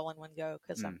to do it all in one go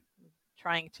because I'm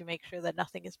trying to make sure that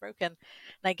nothing is broken. And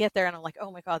I get there and I'm like,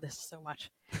 oh my god, this is so much.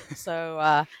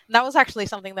 So that was actually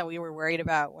something that we were worried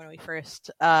about when we first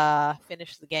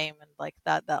finished the game, and like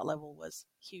that level was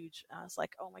huge. I was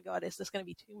like, oh my god, is this going to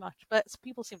be too much? But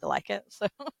people seem to like it, so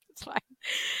it's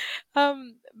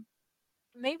fine.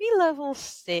 Maybe level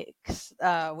 6,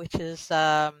 which is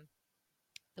the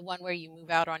one where you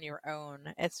move out on your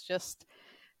own. It's just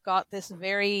got this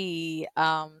very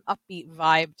upbeat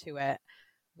vibe to it,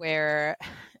 where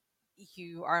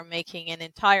you are making an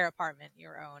entire apartment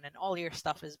your own, and all your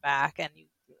stuff is back, and you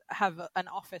have an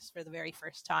office for the very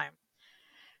first time.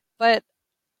 But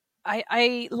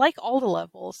I like all the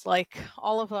levels, like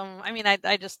all of them. I mean,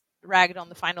 I just ragged on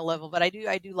the final level, but I do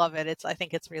love it. I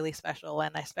think it's really special,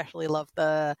 and I especially love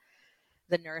the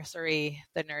nursery.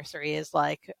 The nursery is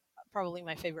like probably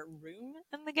my favorite room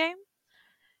in the game.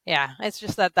 Yeah, it's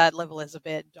just that level is a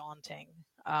bit daunting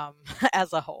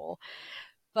as a whole.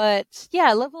 But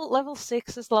yeah, level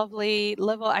 6 is lovely.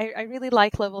 I really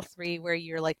like level 3, where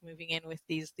you're like moving in with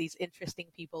these interesting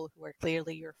people who are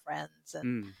clearly your friends,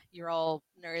 and you're all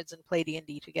nerds and play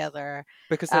D&D together.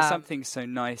 Because there's something so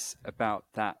nice about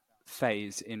that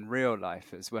phase in real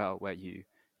life as well, where you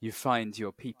find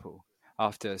your people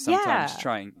after sometimes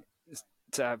trying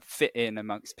to fit in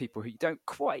amongst people who you don't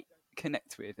quite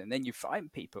connect with, and then you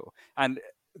find people, and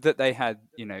that they had,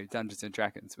 Dungeons and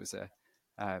Dragons was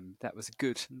that was a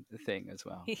good thing as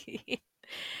well.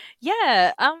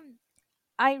 Yeah,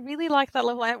 I really like that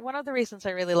level. One of the reasons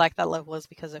I really like that level is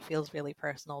because it feels really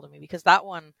personal to me. Because that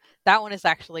one is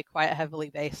actually quite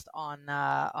heavily based on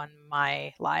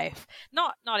my life.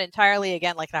 Not entirely.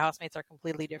 Again, like the housemates are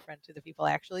completely different to the people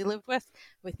I actually lived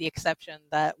with the exception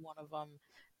that one of them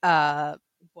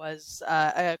was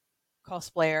a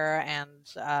cosplayer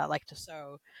and liked to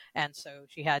sew, and so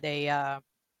she had a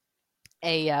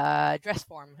dress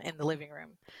form in the living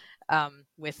room.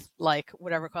 With like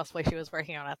whatever cosplay she was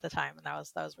working on at the time, and that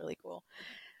was really cool.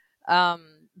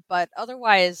 But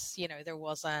otherwise, there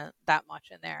wasn't that much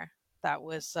in there. that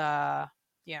was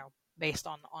based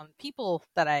on people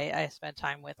that I spent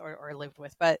time with or lived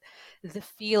with. But the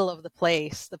feel of the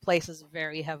place is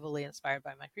very heavily inspired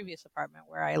by my previous apartment,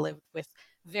 where I lived with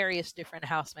various different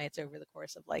housemates over the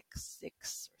course of like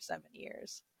 6 or 7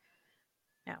 years.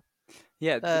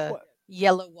 Yeah. The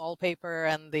yellow wallpaper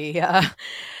and the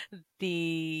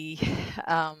the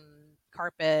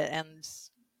carpet, and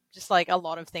just like a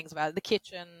lot of things about it. The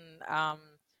kitchen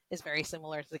is very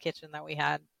similar to the kitchen that we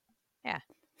had. Yeah.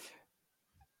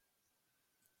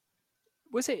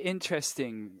 Was it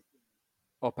interesting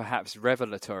or perhaps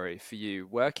revelatory for you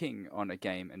working on a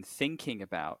game and thinking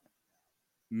about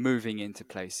moving into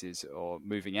places or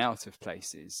moving out of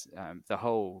places, the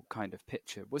whole kind of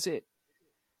picture?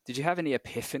 Did you have any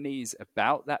epiphanies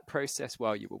about that process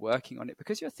while you were working on it?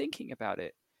 Because you're thinking about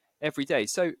it every day.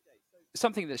 So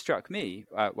something that struck me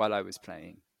while I was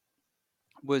playing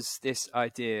was this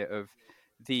idea of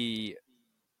the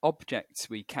objects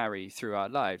we carry through our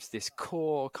lives, this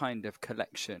core kind of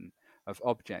collection of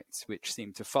objects which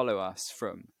seem to follow us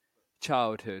from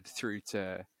childhood through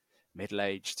to middle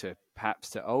age to perhaps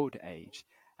to old age.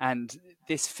 And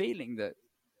this feeling that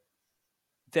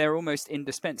they're almost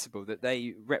indispensable, that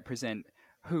they represent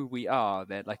who we are.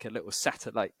 They're like a little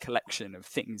satellite collection of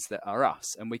things that are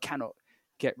us, and we cannot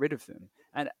get rid of them.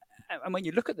 And when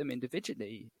you look at them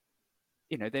individually,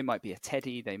 they might be a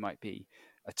teddy, they might be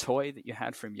a toy that you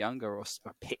had from younger, or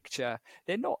a picture.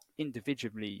 They're not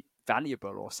individually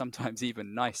valuable or sometimes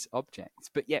even nice objects,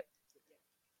 but yet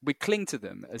we cling to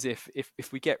them as if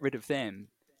we get rid of them,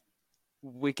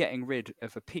 we're getting rid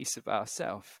of a piece of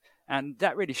ourselves. And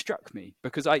that really struck me,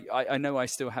 because I know I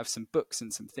still have some books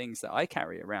and some things that I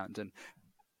carry around, and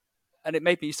it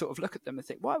made me sort of look at them and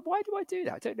think, why do I do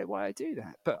that? I don't know why I do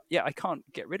that. But yeah, I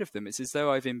can't get rid of them. It's as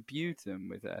though I've imbued them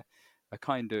with a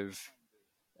kind of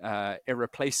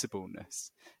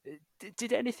irreplaceableness.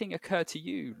 Did anything occur to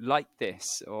you like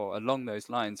this or along those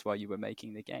lines while you were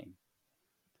making the game?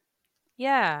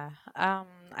 Yeah,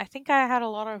 I think I had a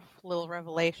lot of little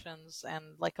revelations, and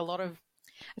like a lot of,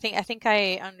 I think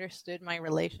I understood my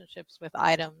relationships with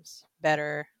items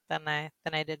better than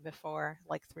I did before,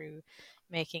 like through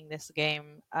making this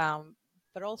game.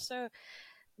 But also,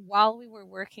 while we were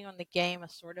working on the game, a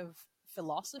sort of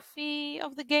philosophy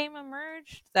of the game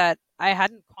emerged that I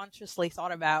hadn't consciously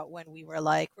thought about when we were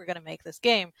like, we're going to make this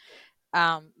game.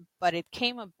 But it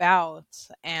came about,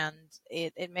 and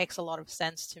it makes a lot of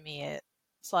sense to me.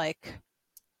 It's like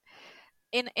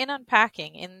in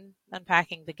unpacking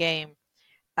the game,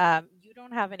 you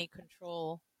don't have any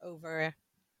control over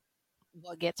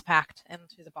what gets packed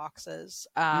into the boxes,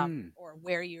 Mm. or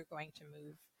where you're going to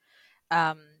move.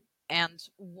 Um, and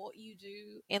what you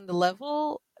do in the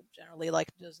level generally like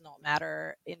does not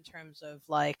matter in terms of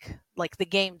like the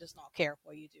game does not care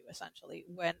what you do essentially.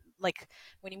 When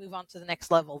you move on to the next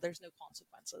level, there's no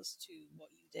consequences to what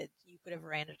you did. You could have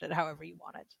arranged it however you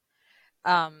wanted.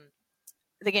 Um,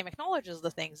 the game acknowledges the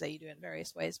things that you do in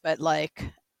various ways, but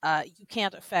you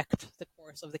can't affect the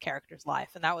course of the character's life,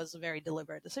 and that was a very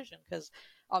deliberate decision, because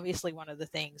obviously one of the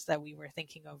things that we were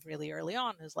thinking of really early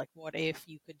on is like, what if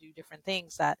you could do different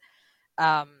things that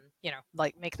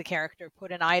like make the character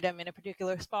put an item in a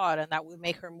particular spot, and that would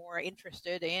make her more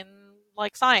interested in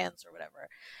like science or whatever.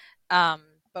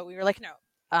 But we were like, no,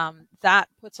 that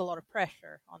puts a lot of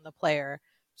pressure on the player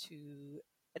to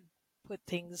put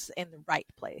things in the right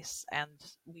place, and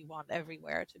we want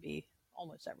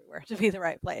almost everywhere to be the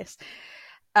right place.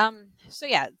 So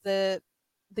yeah, the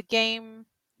game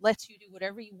lets you do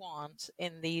whatever you want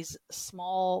in these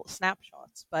small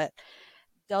snapshots, but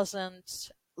doesn't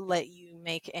let you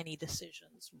make any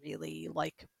decisions really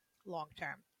like long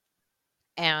term.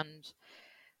 And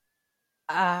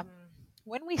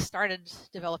when we started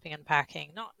developing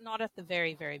Unpacking, not at the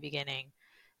very very beginning,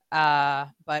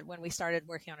 but when we started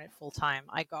working on it full time,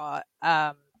 I got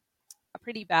a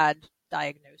pretty bad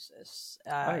diagnosis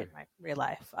Oh. in my real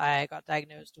life. I got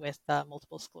diagnosed with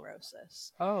multiple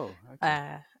sclerosis. Oh,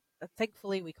 okay.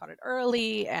 Thankfully, we caught it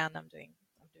early, and I'm doing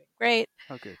great.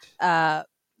 Oh, good.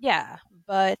 Yeah,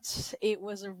 but it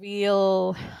was a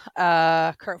real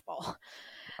curveball,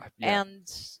 Yeah. and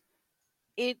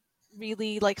it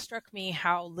really like struck me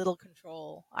how little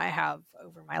control I have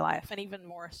over my life, and even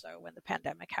more so when the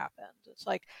pandemic happened. It's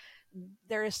like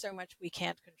there is so much we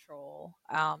can't control,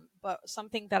 but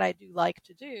something that I do like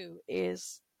to do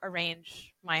is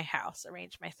arrange my house,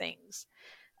 arrange my things,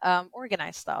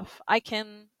 organize stuff. I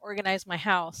can organize my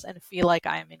house and feel like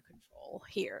I am in control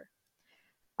here.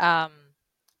 Um,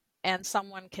 and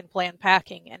someone can play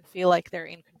Unpacking and feel like they're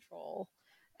in control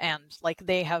and like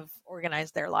they have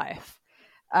organized their life.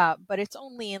 but it's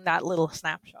only in that little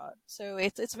snapshot. So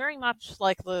it's very much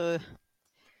like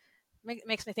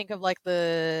makes me think of like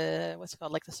the what's it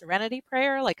called, like the Serenity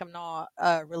Prayer. Like I'm not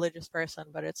a religious person,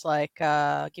 but it's like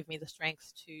give me the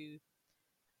strength to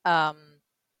um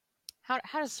how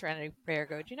does Serenity Prayer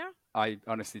go? Do you know? I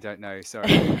honestly don't know. Sorry.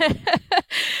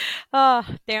 Oh,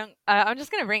 damn. I'm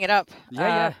just gonna bring it up.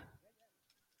 Yeah.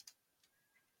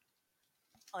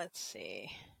 Let's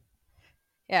see.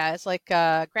 Yeah, it's like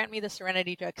grant me the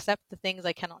serenity to accept the things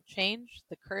I cannot change,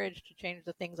 the courage to change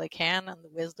the things I can, and the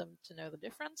wisdom to know the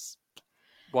difference.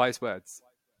 Wise words.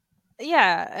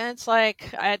 Yeah, and it's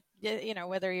like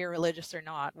whether you're religious or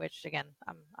not, which again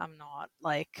I'm not,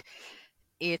 like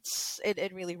it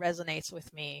really resonates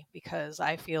with me because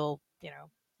I feel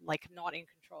like not in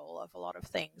control of a lot of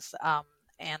things,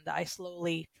 and I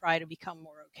slowly try to become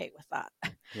more okay with that.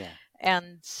 Yeah.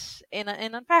 And in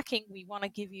Unpacking, we want to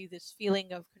give you this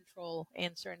feeling of control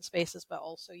in certain spaces, but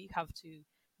also you have to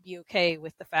be okay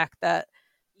with the fact that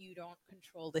you don't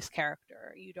control this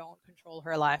character, you don't control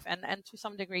her life, and to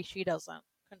some degree she doesn't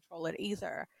control it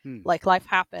either. Like life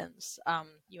happens.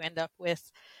 You end up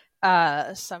with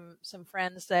some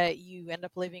friends that you end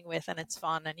up living with, and it's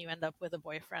fun, and you end up with a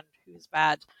boyfriend who's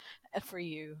bad for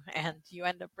you, and you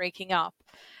end up breaking up,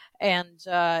 and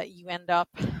you end up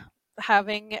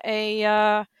having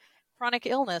a chronic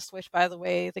illness, which, by the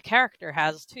way, the character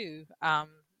has too.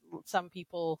 Some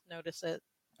people notice it.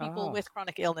 People with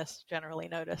chronic illness generally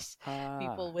notice.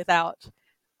 People without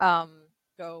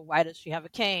go, why does she have a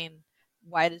cane?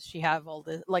 Why does she have all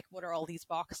the, like, what are all these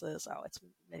boxes? Oh, it's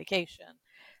medication.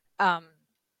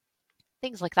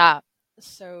 Things like that.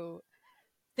 So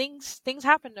things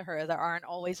happen to her that aren't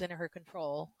always in her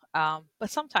control. But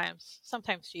sometimes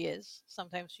she is.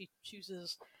 Sometimes she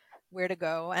chooses where to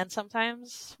go, and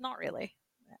sometimes not really.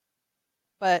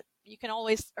 But you can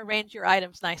always arrange your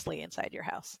items nicely inside your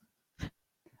house.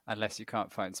 Unless you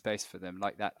can't find space for them,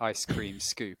 like that ice cream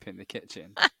scoop in the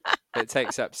kitchen. It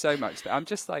takes up so much. I'm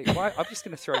just like, why? I'm just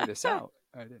going to throw this out.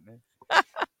 I don't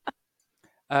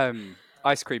know.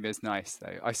 Ice cream is nice,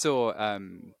 though. I saw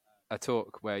a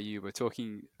talk where you were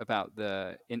talking about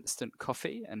the instant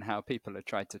coffee and how people had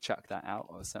tried to chuck that out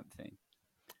or something.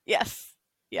 Yes.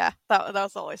 Yeah, that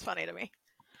was always funny to me.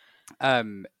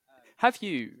 Have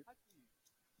you,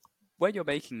 when you're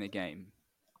making the game,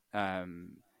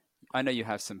 I know you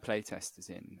have some playtesters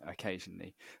in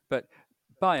occasionally, but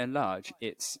by and large,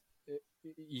 it's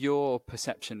your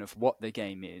perception of what the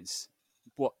game is,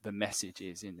 what the message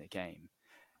is in the game.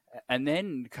 And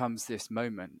then comes this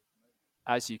moment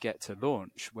as you get to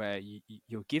launch where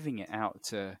you're giving it out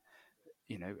to,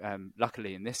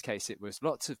 luckily in this case, it was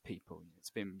lots of people. It's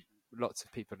been lots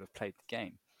of people have played the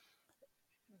game.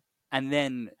 And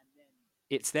then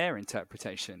it's their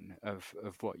interpretation of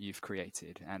what you've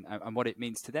created and what it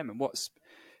means to them. And what's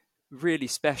really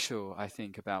special, I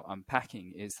think, about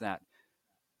Unpacking is that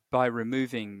by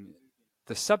removing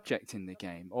the subject in the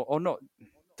game, or not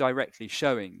directly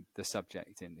showing the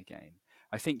subject in the game,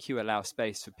 I think you allow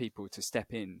space for people to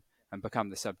step in and become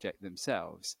the subject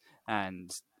themselves and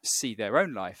see their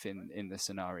own life in the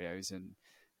scenarios and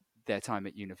their time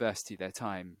at university, their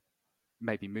time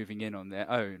maybe moving in on their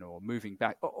own or moving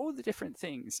back, or all the different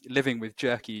things, living with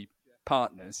jerky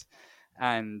partners.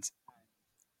 And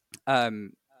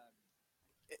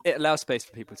it allows space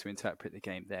for people to interpret the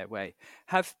game their way.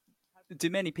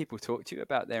 Do many people talk to you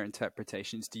about their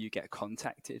interpretations? Do you get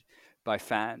contacted by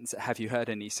fans? Have you heard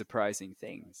any surprising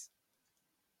things?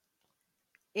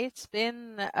 It's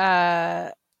been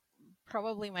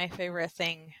probably my favorite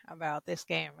thing about this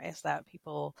game is that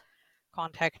people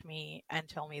contact me and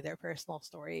tell me their personal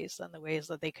stories and the ways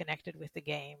that they connected with the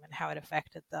game and how it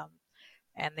affected them.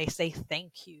 And they say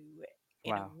thank you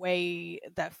in a way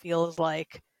that feels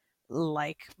like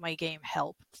my game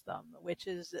helped them, which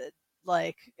is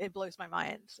like, it blows my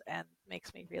mind and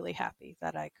makes me really happy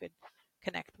that I could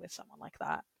connect with someone like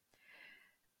that.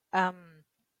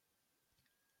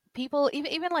 People,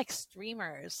 even like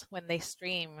streamers, when they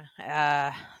stream,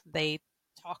 they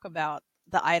talk about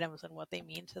the items and what they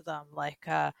mean to them. Like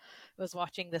I was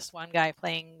watching this one guy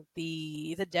playing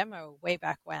the demo way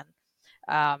back when.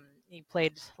 He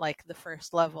played like the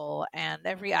first level, and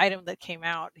every item that came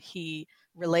out he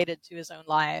related to his own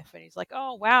life, and he's like,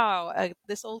 oh wow,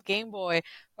 this old Game Boy,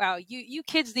 wow, you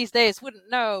kids these days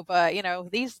wouldn't know, but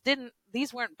these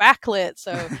weren't backlit,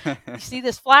 so you see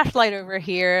this flashlight over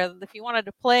here, if you wanted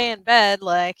to play in bed,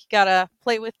 like, you gotta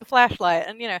play with the flashlight,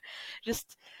 and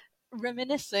just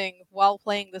reminiscing while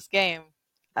playing this game.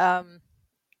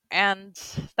 And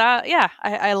that, yeah,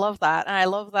 I love that, and I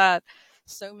love that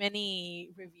so many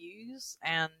reviews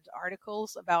and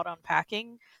articles about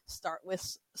Unpacking start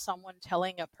with someone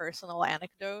telling a personal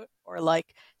anecdote or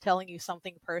like telling you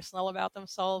something personal about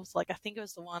themselves. Like I think it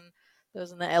was the one that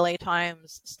was in the LA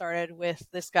Times started with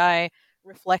this guy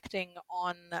reflecting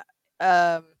on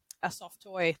um, a soft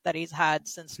toy that he's had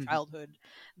since childhood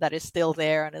that is still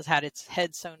there and has had its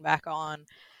head sewn back on,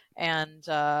 and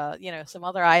some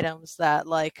other items that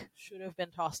like should have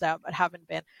been tossed out but haven't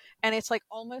been. And it's like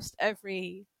almost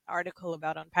every article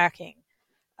about Unpacking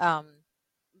um,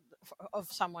 of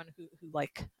someone who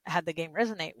like had the game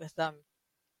resonate with them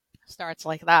starts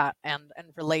like that and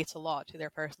relates a lot to their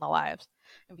personal lives.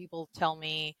 And people tell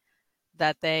me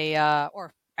that they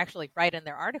or actually write in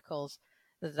their articles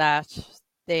that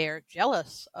they're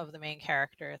jealous of the main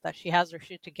character, that she has her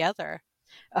shit together,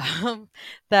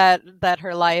 that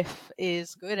her life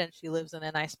is good and she lives in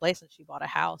a nice place and she bought a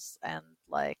house, and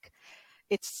like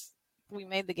it's we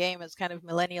made the game as kind of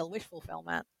millennial wish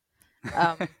fulfillment.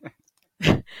 Um,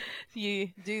 you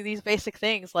do these basic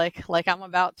things like I'm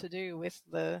about to do with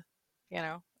the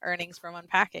earnings from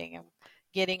Unpacking and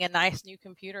getting a nice new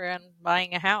computer and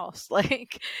buying a house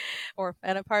like or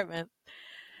an apartment.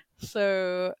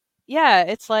 So yeah,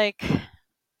 it's like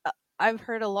I've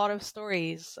heard a lot of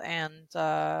stories, and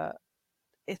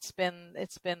it's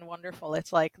been wonderful.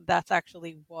 It's like that's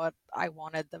actually what I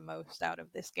wanted the most out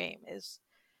of this game, is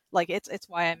like it's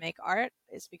why I make art.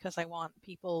 It's because I want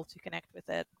people to connect with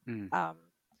it. um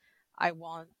I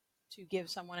want to give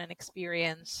someone an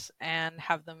experience and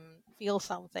have them feel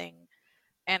something,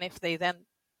 and if they then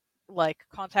like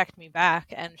contact me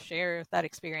back and share that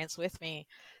experience with me,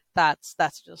 that's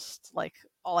just like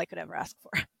all I could ever ask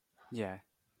for. Yeah.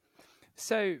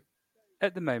 So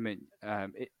at the moment,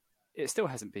 it still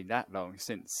hasn't been that long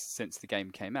since the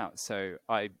game came out. So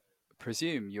I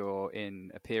presume you're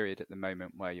in a period at the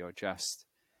moment where you're just.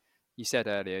 You said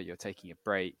earlier you're taking a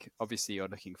break. Obviously, you're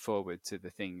looking forward to the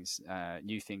things,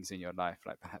 new things in your life,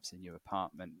 like perhaps a new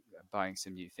apartment, buying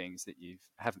some new things that you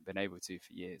haven't been able to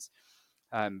for years.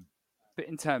 But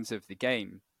in terms of the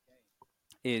game,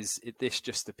 this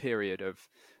just a period of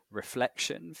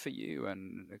reflection for you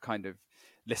and kind of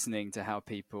listening to how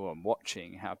people and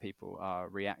watching how people are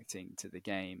reacting to the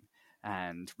game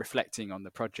and reflecting on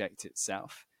the project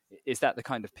itself? Is that the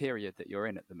kind of period that you're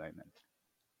in at the moment?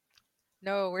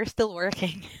 No, we're still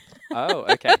working. Oh,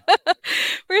 okay.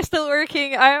 We're still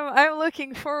working. I'm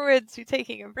looking forward to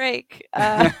taking a break.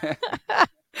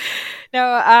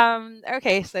 No,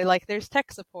 okay, so like there's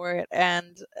tech support,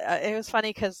 and it was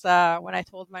funny because when I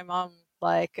told my mom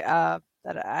like that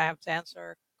I have to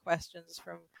answer questions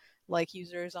from like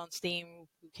users on Steam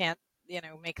who can't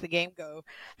make the game go,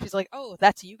 she's like, "Oh,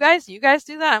 that's you guys? You guys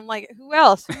do that?" I'm like, "Who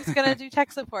else? Who's gonna do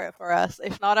tech support for us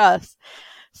if not us?"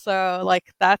 So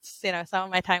like that's some of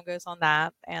my time goes on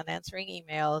that and answering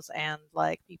emails, and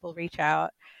like people reach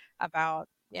out about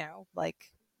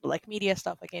like media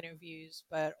stuff like interviews,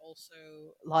 but also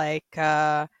like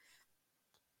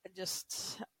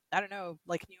just I don't know,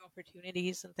 like new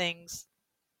opportunities and things.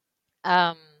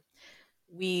 Um,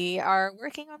 we are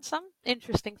working on some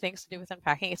interesting things to do with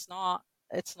Unpacking. It's not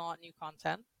new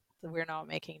content. We're not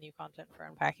making new content for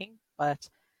Unpacking, but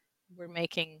we're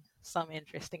making some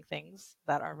interesting things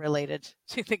that are related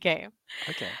to the game.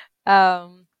 Okay.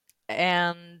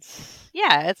 And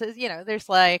yeah, it's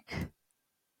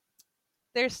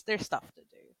there's stuff to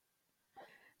do.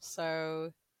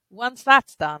 So once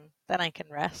that's done, then I can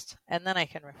rest and then I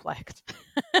can reflect.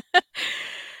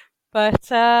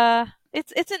 But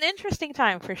it's an interesting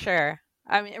time for sure.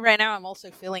 I mean, right now I'm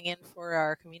also filling in for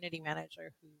our community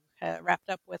manager who wrapped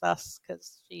up with us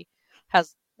because she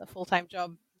has a full-time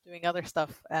job doing other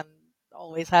stuff and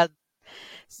always had.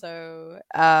 So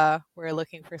we're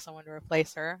looking for someone to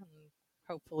replace her, and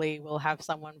hopefully we'll have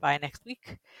someone by next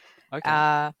week. Okay.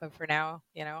 But for now,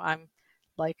 I'm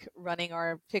like running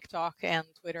our TikTok and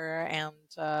Twitter and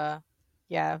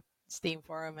Steam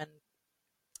forum and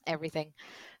everything.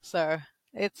 So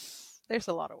there's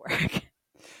a lot of work.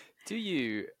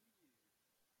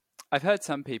 I've heard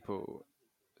some people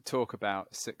talk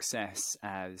about success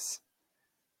as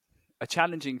a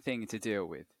challenging thing to deal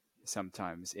with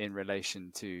sometimes in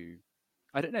relation to,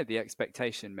 I don't know, the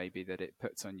expectation maybe that it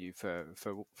puts on you for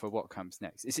what comes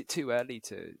next. Is it too early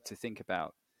to think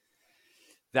about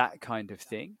that kind of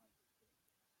thing?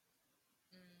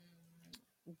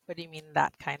 What do you mean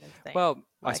that kind of thing? Well,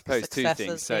 I Like suppose two success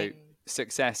things. as So being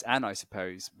success, and I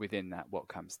suppose within that, what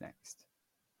comes next.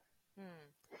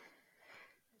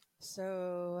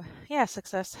 So yeah,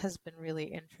 success has been really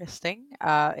interesting.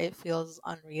 It feels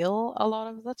unreal a lot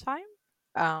of the time,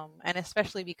 and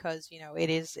especially because it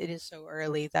is so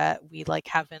early that we like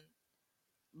haven't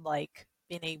like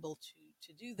been able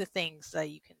to do the things that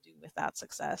you can do with that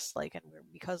success. Like, and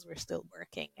because we're still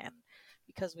working, and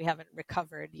because we haven't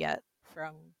recovered yet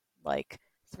from like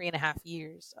 3.5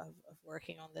 years of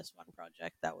working on this one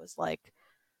project that was like,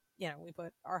 we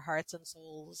put our hearts and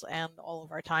souls and all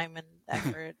of our time and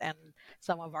effort and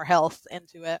some of our health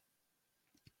into it.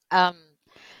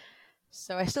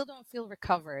 So I still don't feel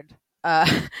recovered.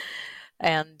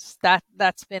 And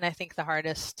that's been, I think, the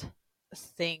hardest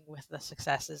thing with the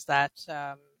success is that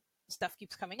stuff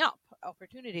keeps coming up,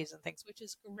 opportunities and things, which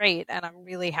is great, and I'm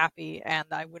really happy, and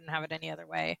I wouldn't have it any other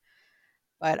way.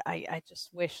 But I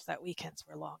just wish that weekends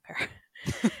were longer.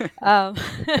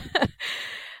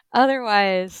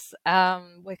 Otherwise,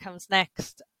 what comes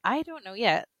next? I don't know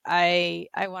yet. I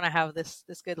want to have this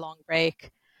good long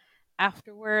break.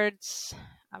 Afterwards,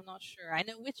 I'm not sure. I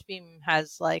know Witchbeam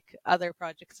has like other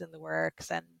projects in the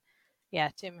works, and yeah,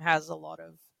 Tim has a lot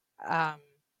of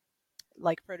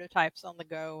like prototypes on the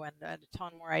go, and a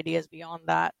ton more ideas beyond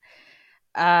that.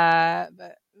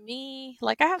 But me,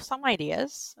 like, I have some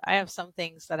ideas. I have some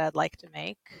things that I'd like to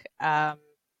make. I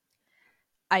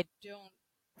don't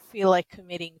feel like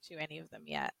committing to any of them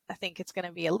yet. I think it's going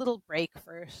to be a little break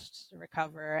first to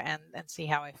recover and see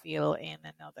how I feel in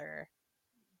another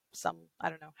I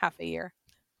don't know, half a year.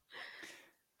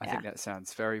 I think that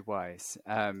sounds very wise.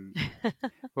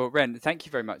 Well, Wren, thank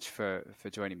you very much for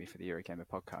joining me for the Eurogamer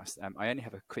podcast. I only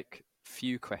have a quick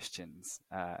few questions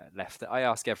left that I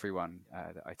ask everyone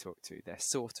that I talk to.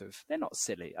 They're not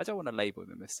silly. I don't want to label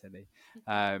them as silly.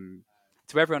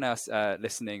 To everyone else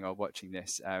listening or watching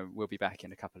this, we'll be back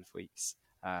in a couple of weeks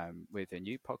with a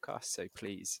new podcast. So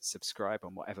please subscribe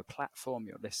on whatever platform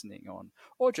you're listening on,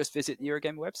 or just visit the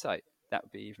Eurogamer website. That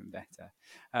would be even better.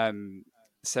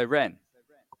 So Wren,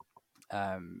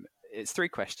 it's 3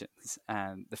 questions,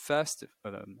 and the first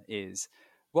of them is,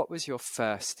 what was your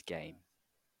first game?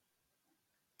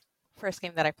 First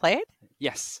game that I played?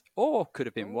 Yes, or could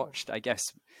have been watched, I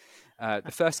guess. The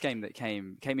first game that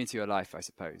came into your life, I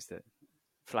suppose, that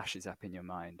flashes up in your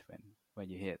mind when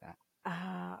you hear that.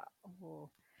 I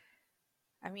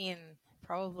mean,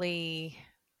 probably...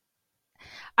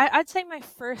 I'd say my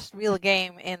first real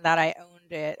game in that I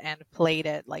owned it and played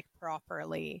it like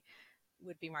properly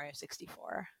would be Mario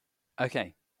 64.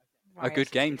 Okay. Mario a good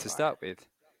 64. Game to start with.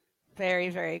 Very,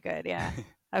 very good, yeah.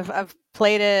 I've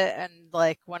played it and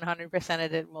like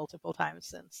 100%ed it multiple times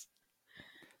since.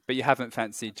 But you haven't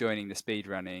fancied joining the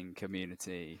speedrunning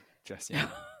community just yet?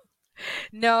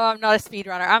 No, I'm not a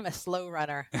speedrunner. I'm a slow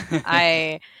runner.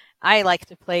 I like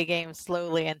to play games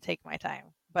slowly and take my time,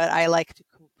 but I like to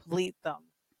complete them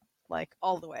like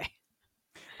all the way.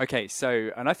 Okay, so,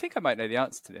 and I think I might know the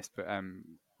answer to this, but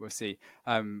we'll see.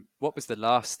 What was the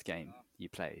last game you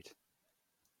played?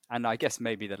 And I guess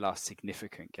maybe the last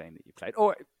significant game that you played,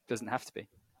 or it doesn't have to be.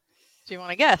 Do you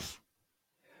want to guess?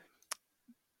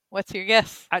 What's your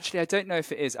guess? Actually, I don't know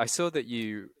if it is. I saw that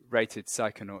you rated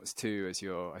Psychonauts 2 as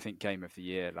your, I think, game of the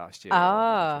year last year. One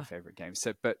of your favorite games.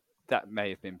 So, but that may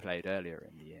have been played earlier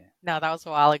in the year. No, that was a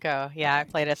while ago. Yeah, okay. I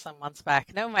played it some months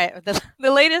back. No,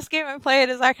 the latest game I played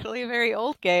is actually a very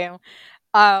old game.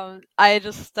 I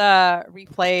just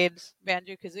replayed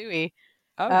Banjo-Kazooie.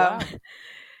 Oh, wow.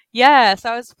 Yeah,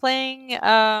 so I was playing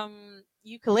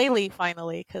ukulele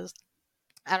finally because,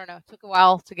 I don't know, it took a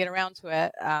while to get around to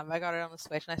it. I got it on the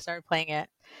Switch and I started playing it.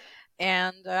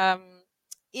 And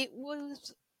it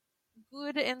was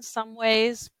good in some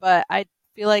ways, but I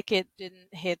feel like it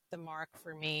didn't hit the mark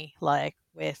for me, like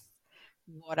with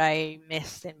what I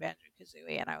missed in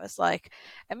Banjo-Kazooie. And I was like,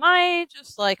 am I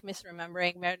just like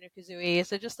misremembering Banjo-Kazooie?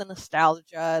 Is it just a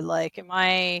nostalgia? Like, am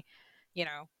I,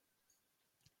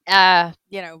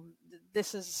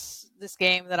 this is this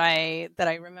game that I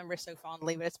remember so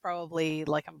fondly, but it's probably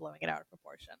like I'm blowing it out of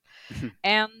proportion.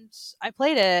 And I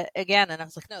played it again and I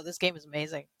was like, no, this game is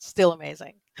amazing. Still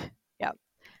amazing. Yeah.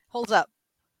 Holds up.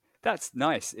 That's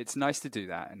nice. It's nice to do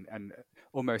that and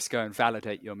almost go and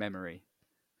validate your memory.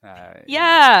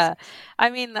 Yeah. I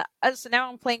mean, so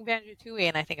now I'm playing Banjo-Tooie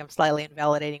and I think I'm slightly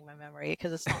invalidating my memory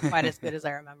because it's not quite as good as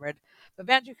I remembered. But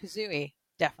Banjo-Kazooie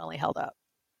definitely held up.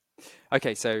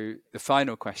 Okay, so the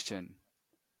final question,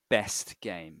 best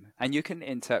game. And you can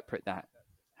interpret that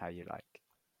how you like.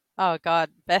 Oh, God.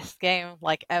 Best game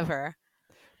like ever.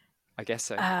 I guess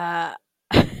so.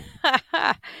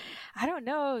 I don't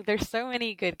know. There's so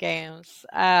many good games.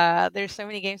 There's so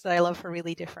many games that I love for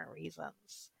really different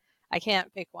reasons. I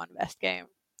can't pick one best game.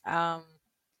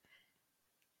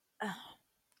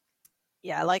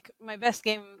 Yeah, like my best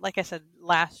game, like I said,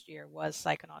 last year was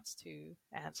Psychonauts 2,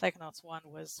 and Psychonauts 1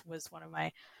 was one of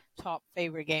my top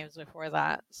favorite games before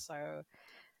that. So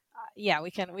Yeah,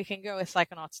 we can go with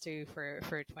Psychonauts 2 for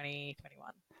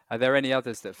 2021. Are there any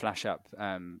others that flash up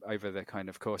over the kind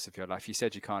of course of your life? You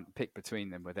said you can't pick between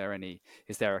them. Were there any?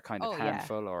 Is there a kind of Oh yeah,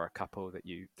 handful or a couple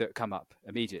that come up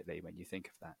immediately when you think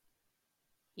of that?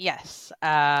 yes.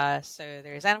 So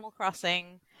there's Animal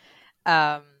Crossing.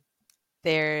 Um,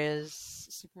 there's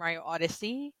Super Mario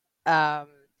Odyssey. Um,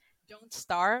 Don't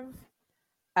Starve.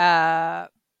 Uh,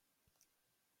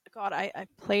 God, I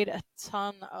played a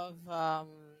ton of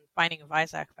Binding of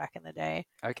Isaac back in the day.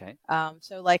 Okay.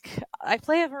 So like I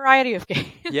play a variety of games.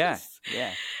 Yeah.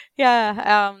 Yeah.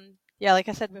 Yeah. Like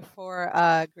I said before,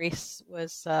 Grace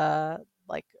was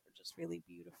like just really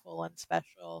beautiful and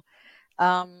special.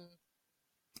 Um,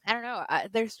 I don't know.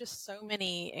 There's just so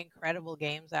many incredible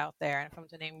games out there, and if I'm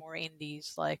to name more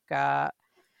indies, like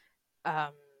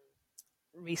um,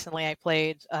 recently I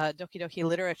played Doki Doki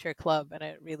Literature Club, and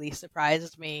it really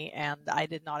surprised me, and I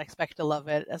did not expect to love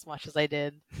it as much as I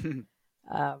did.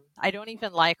 I don't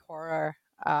even like horror,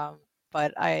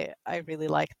 but I really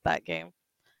liked that game.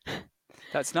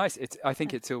 That's nice. I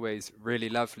think it's always really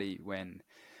lovely when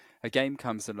a game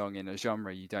comes along in a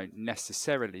genre you don't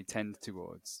necessarily tend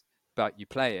towards, but you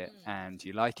play it and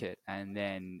you like it, and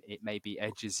then it maybe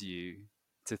edges you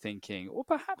to thinking, or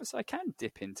perhaps I can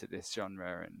dip into this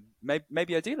genre, and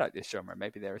maybe I do like this genre.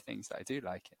 Maybe there are things that I do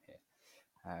like in here.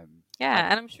 Yeah,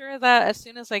 and I'm sure that as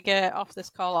soon as I get off this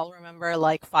call, I'll remember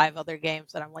like 5 other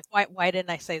games that I'm like, why didn't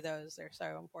I say those? They're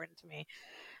so important to me.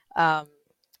 Um,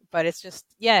 but it's just,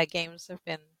 yeah, games have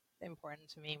been important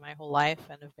to me my whole life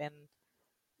and have been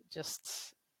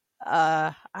just,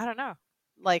 I don't know,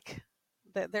 like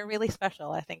they're really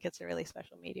special. I think it's a really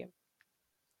special medium.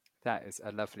 That is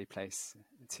a lovely place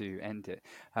to end it.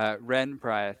 Wren,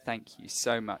 Brier, thank you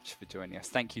so much for joining us.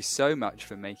 Thank you so much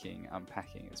for making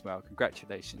Unpacking as well.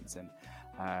 Congratulations, and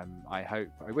I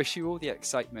wish you all the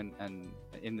excitement and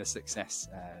in the success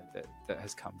that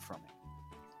has come from it.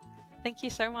 Thank you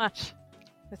so much.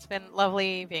 It's been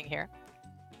lovely being here.